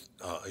show host.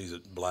 He's a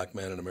black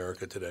man in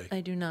America today.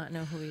 I do not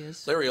know who he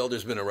is. Larry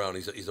Elder's been around.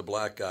 He's a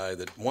black guy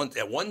that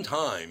at one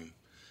time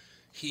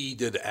he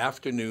did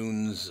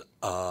afternoons.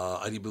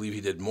 I believe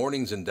he did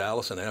mornings in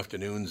Dallas and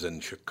afternoons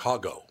in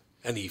Chicago.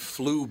 And he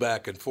flew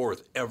back and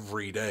forth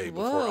every day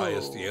before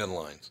ISDN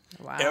lines.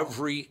 Wow.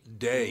 Every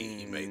day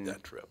he made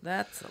that trip.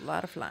 That's a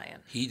lot of flying.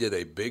 He did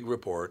a big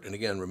report. And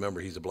again,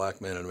 remember, he's a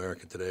black man in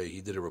America today.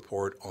 He did a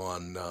report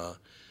on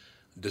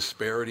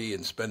disparity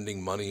in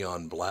spending money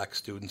on black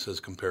students as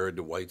compared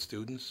to white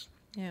students.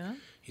 Yeah.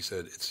 He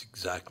said it's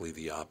exactly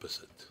the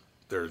opposite.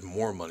 There's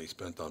more money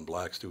spent on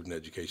black student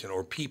education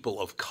or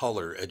people of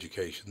color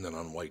education than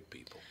on white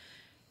people.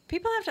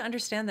 People have to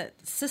understand that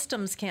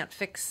systems can't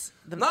fix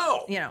them.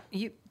 No.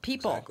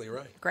 People. Exactly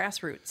right.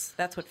 Grassroots.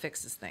 That's what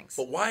fixes things.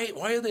 But why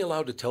are they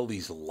allowed to tell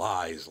these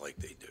lies like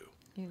they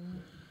do?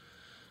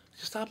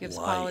 Just stop Gives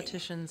lying.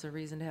 politicians a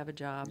reason to have a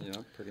job. Yeah,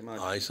 pretty much.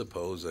 I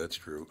suppose that's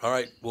true. All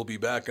right, we'll be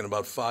back in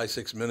about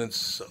 5-6 minutes.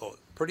 So,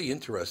 pretty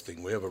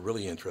interesting. We have a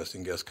really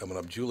interesting guest coming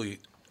up. Julie,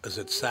 is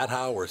it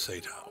Satow or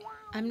Satow?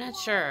 I'm not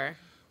sure.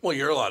 Well,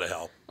 you're a lot of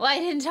help. Well, I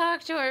didn't talk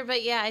to her,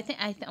 but yeah, I think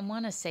I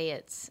want to say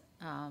it's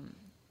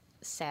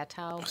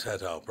Satow.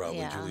 Satow, probably.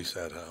 Yeah. Julie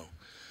Satow.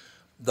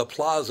 The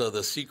Plaza,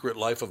 the secret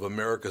life of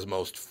America's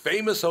most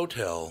famous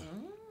hotel.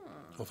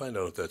 We'll find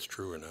out if that's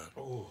true or not.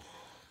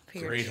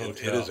 Great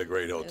hotel. It is a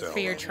great hotel. For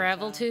your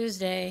Travel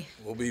Tuesday.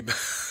 We'll be back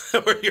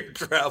for your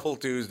Travel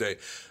Tuesday.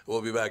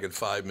 We'll be back in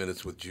 5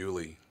 minutes with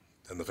Julie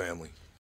and the family.